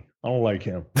goofy. I don't like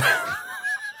him.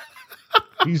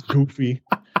 He's goofy.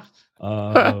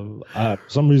 For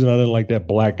some reason, I didn't like that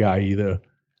black guy either.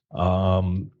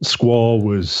 Squall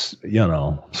was,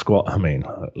 Squall. I mean,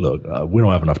 look, we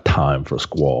don't have enough time for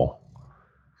Squall.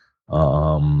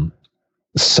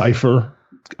 Cypher.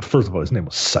 First of all, his name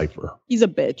was Cypher. He's a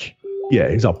bitch. Yeah,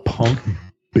 he's a punk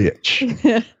bitch.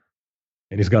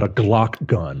 And he's got a Glock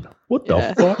gun. What the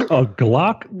Yeah. fuck? A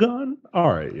Glock gun? All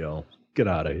right, yo. Get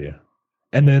out of here.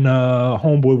 And then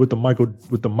homeboy with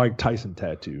the Mike Tyson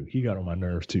tattoo. He got on my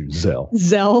nerves too. Zell.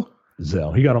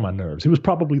 He got on my nerves. He was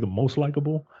probably the most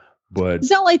likable, but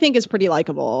Zell, I think, is pretty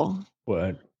likable.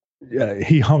 yeah,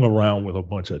 he hung around with a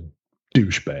bunch of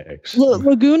douchebags.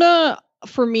 Laguna,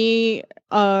 for me,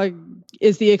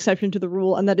 is the exception to the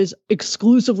rule, and that is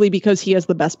exclusively because he has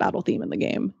the best battle theme in the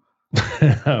game.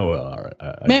 Well, all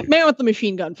right. Man with the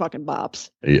machine gun fucking bops.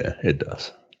 Yeah, it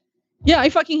does. Yeah, I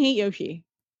fucking hate Yoshi.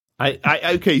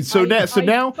 Okay, so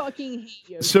now fucking hate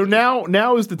Yoshi. So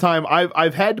now is the time.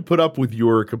 I've had to put up with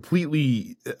your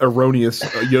completely erroneous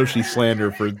Yoshi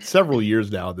slander for several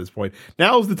years now. At this point,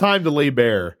 now is the time to lay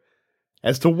bare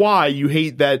as to why you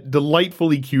hate that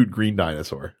delightfully cute green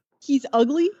dinosaur. He's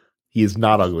ugly. He is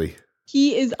not ugly.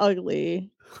 He is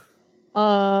ugly.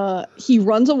 He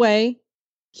runs away.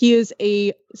 He is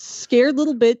a scared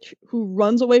little bitch who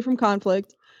runs away from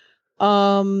conflict.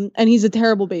 And he's a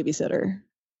terrible babysitter.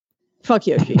 Fuck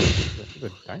Yoshi. He's a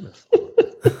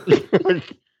dinosaur.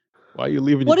 Why are you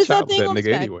leaving What your is that child thing that on his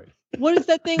nigga back? anyway? What is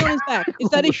that thing on his back? Is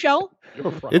that his shell?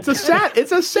 It's a saddle.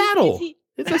 Is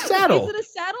It's a saddle. Is it a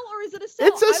saddle or is it a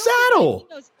saddle? It's a I don't think saddle. anyone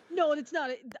knows. No, it's not.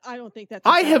 I don't think that's. A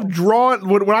I have saddle. drawn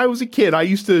when I was a kid. I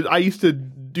used to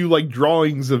do like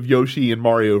drawings of Yoshi and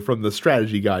Mario from the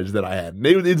strategy guides that I had.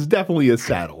 It's definitely a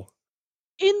saddle.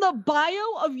 In the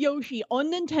bio of Yoshi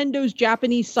on Nintendo's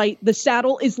Japanese site, the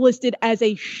saddle is listed as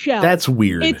a shell. That's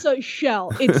weird. It's a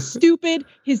shell. It's stupid.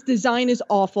 His design is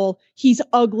awful. He's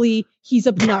ugly. He's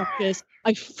obnoxious.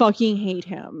 I fucking hate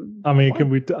him. I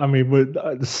mean,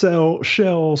 with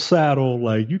shell saddle,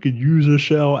 like you could use a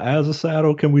shell as a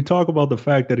saddle. Can we talk about the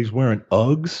fact that he's wearing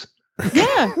Uggs?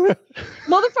 Yeah.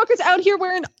 Motherfuckers out here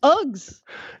wearing Uggs.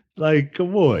 Like,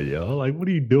 come on, yo. Like, what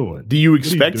are you doing? Do you What are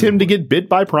you expect him to doing? get bit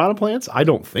by piranha plants? I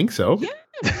don't think so.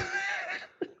 Yeah.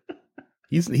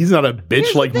 He's not a bitch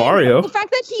Here's the like thing. Mario. The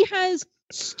fact that he has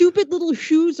stupid little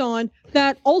shoes on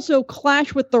that also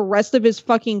clash with the rest of his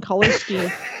fucking color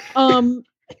scheme.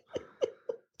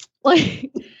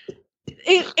 Like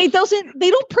it doesn't, they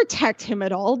don't protect him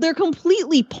at all. They're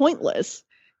completely pointless.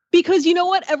 Because you know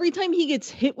what? Every time he gets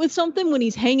hit with something when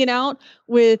he's hanging out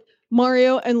with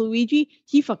Mario and Luigi,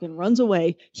 he fucking runs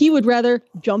away. He would rather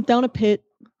jump down a pit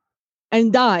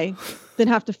and die than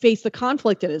have to face the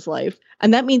conflict in his life.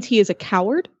 And that means he is a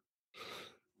coward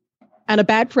and a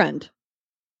bad friend.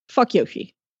 Fuck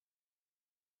Yoshi.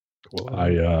 Well,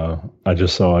 I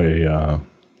just saw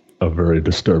a very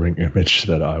disturbing image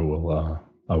that I will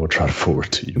try to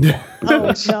forward to you.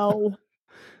 Oh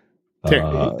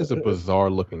no. he's a bizarre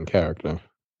looking character.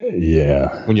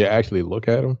 Yeah. When you actually look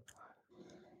at him,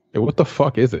 what the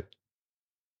fuck is it?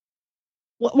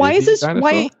 Why Is is he a this?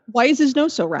 dinosaur? Why is his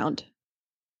nose so round?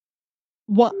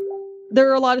 What? There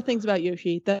are a lot of things about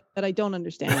Yoshi that I don't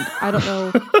understand. I don't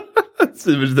know. This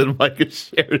image that Mike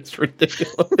has shared is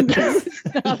ridiculous.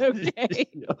 That's not okay.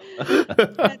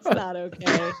 That's not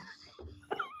okay.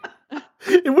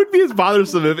 It wouldn't be as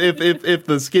bothersome if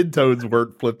the skin tones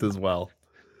weren't flipped as well.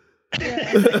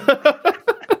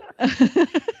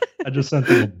 I just sent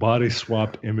them a body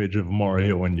swapped image of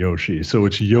Mario and Yoshi. So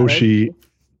it's Yoshi's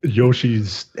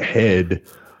head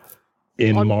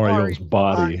in On Mario's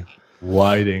body,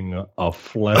 riding a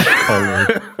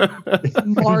flesh-colored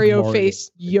Mario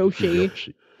face Yoshi.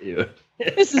 Yeah.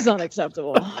 This is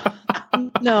unacceptable.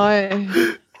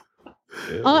 No,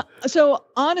 so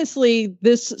honestly,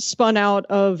 this spun out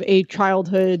of a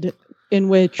childhood in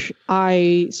which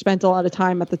I spent a lot of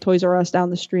time at the Toys R Us down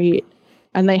the street,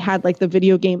 and they had like the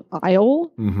video game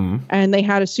aisle, and they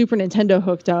had a Super Nintendo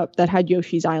hooked up that had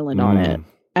Yoshi's Island on it.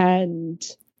 And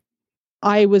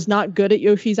I was not good at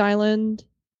Yoshi's Island,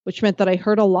 which meant that I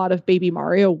heard a lot of Baby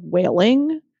Mario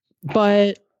wailing,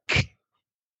 but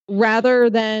rather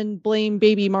than blame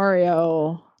Baby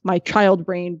Mario, my child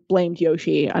brain blamed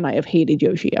Yoshi, and I have hated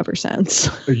Yoshi ever since.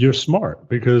 You're smart,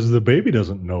 because the baby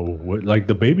doesn't know what, like,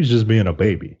 the baby's just being a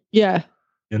baby. Yeah.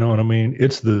 You know what I mean?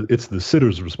 It's the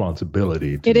sitter's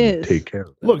responsibility to take care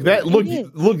of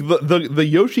that. The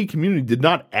Yoshi community did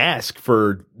not ask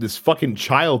for this fucking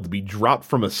child to be dropped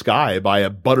from a sky by a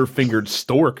butterfingered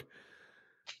stork,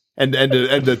 and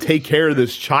to take care of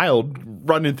this child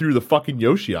running through the fucking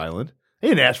Yoshi Island. They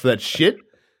didn't ask for that shit.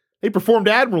 They performed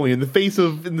admirably in the face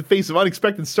of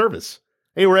unexpected service.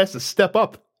 They were asked to step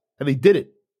up, and they did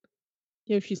it.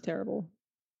 Yoshi's terrible.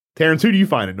 Terrence, who do you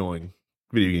find annoying,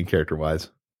 video game character wise?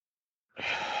 I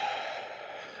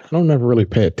don't never really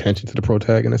pay attention to the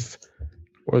protagonists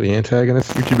or the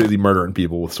antagonists. You're too busy murdering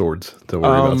people with swords to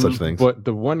worry about such things. But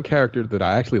the one character that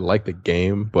I actually liked the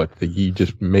game, but he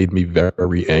just made me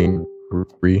very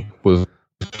angry, was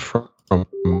from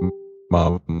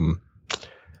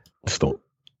Stone.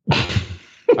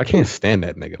 I can't stand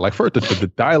that nigga. Like, first,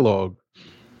 the dialogue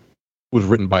was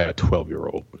written by a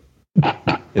 12-year-old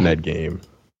in that game,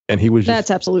 and he was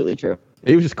that's absolutely true.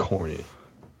 He was just corny.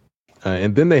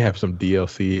 And then they have some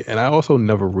DLC, and I also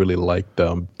never really liked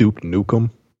Duke Nukem,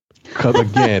 because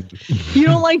again, you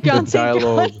don't like John the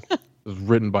dialogue was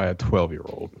written by a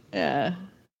 12-year-old. Yeah.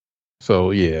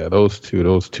 So yeah, those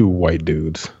two white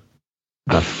dudes.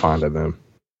 Not fond of them.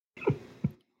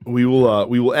 We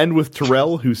will end with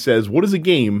Terrell, who says, "What is a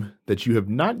game that you have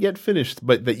not yet finished,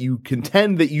 but that you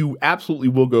contend that you absolutely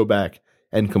will go back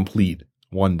and complete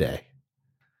one day?"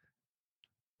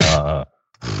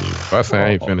 If I say I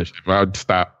ain't finished, if I would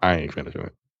stop, I ain't finishing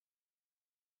it.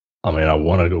 I mean, I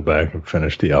want to go back and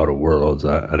finish the Outer Worlds.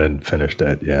 I didn't finish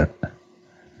that yet.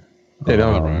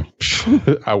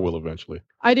 I will eventually.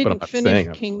 I didn't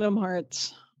finish Kingdom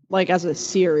Hearts like as a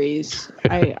series.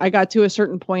 I got to a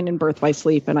certain point in Birth by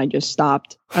Sleep and I just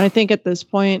stopped. And I think at this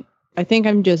point, I think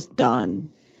I'm just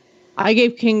done. I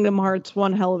gave Kingdom Hearts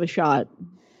one hell of a shot.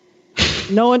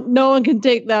 No one can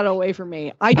take that away from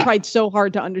me. I tried so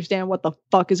hard to understand what the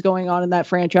fuck is going on in that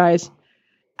franchise.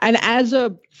 And as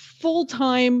a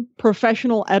full-time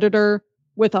professional editor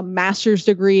with a master's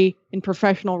degree in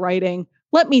professional writing,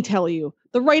 let me tell you,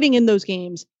 the writing in those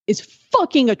games is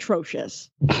fucking atrocious.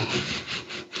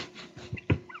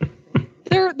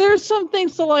 There's some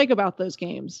things to like about those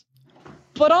games.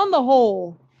 But on the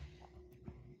whole,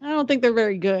 I don't think they're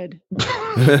very good.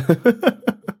 And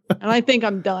I think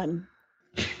I'm done.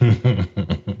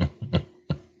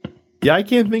 Yeah, I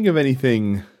can't think of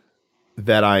anything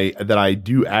that I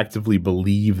do actively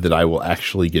believe that I will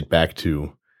actually get back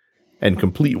to and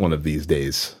complete one of these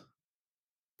days.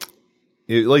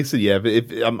 Like I said, yeah,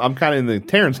 if I'm kind of in the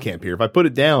Terrence camp here. If I put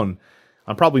it down,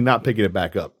 I'm probably not picking it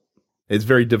back up. It's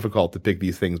very difficult to pick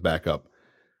these things back up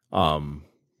long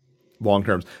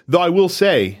terms. Though I will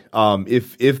say,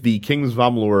 if the Kings of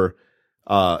Amalur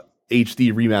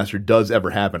HD remaster does ever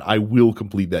happen, I will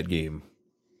complete that game.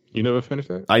 You never finished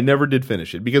that? I never did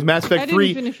finish it because Mass Effect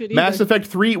 3. Mass Effect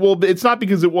 3. Well, it's not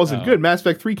because it wasn't good. Mass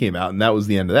Effect 3 came out, and that was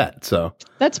the end of that. So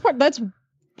that's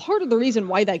part of the reason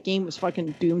why that game was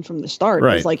fucking doomed from the start.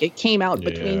 Right. Was like it came out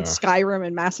between Skyrim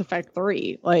and Mass Effect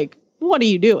 3. Like, what are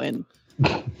you doing?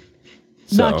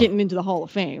 Not getting into the Hall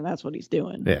of Fame. That's what he's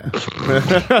doing. Yeah.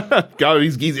 God,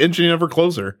 he's inching ever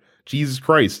closer. Jesus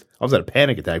Christ. I was at a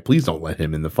panic attack. Please don't let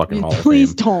him in the fucking Hall of Fame.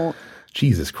 Please don't.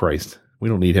 Jesus Christ. We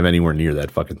don't need him anywhere near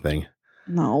that fucking thing.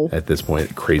 No. At this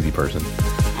point, crazy person.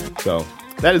 So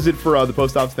that is it for the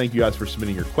Post Office. Thank you guys for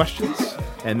submitting your questions.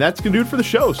 And that's going to do it for the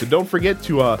show. So don't forget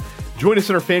to join us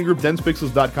in our fan group,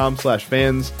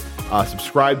 densepixels.com/fans.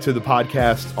 Subscribe to the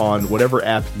podcast on whatever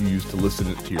app you use to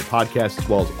listen to your podcast, as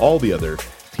well as all the other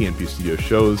TNP Studio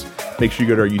shows. Make sure you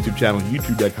go to our YouTube channel,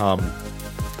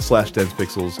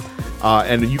 youtube.com/densepixels.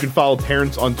 And you can follow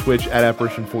Terrence on Twitch at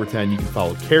Apparition410. You can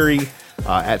follow Carrie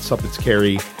at Suppets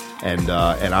Carrie. And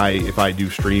if I do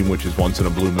stream, which is once in a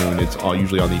blue moon, it's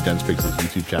usually on the Dense Pixels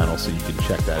YouTube channel, so you can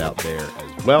check that out there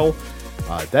as well.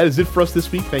 That is it for us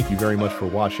this week. Thank you very much for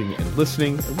watching and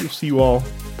listening, and we'll see you all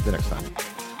the next time.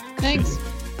 Thanks.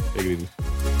 Take it easy.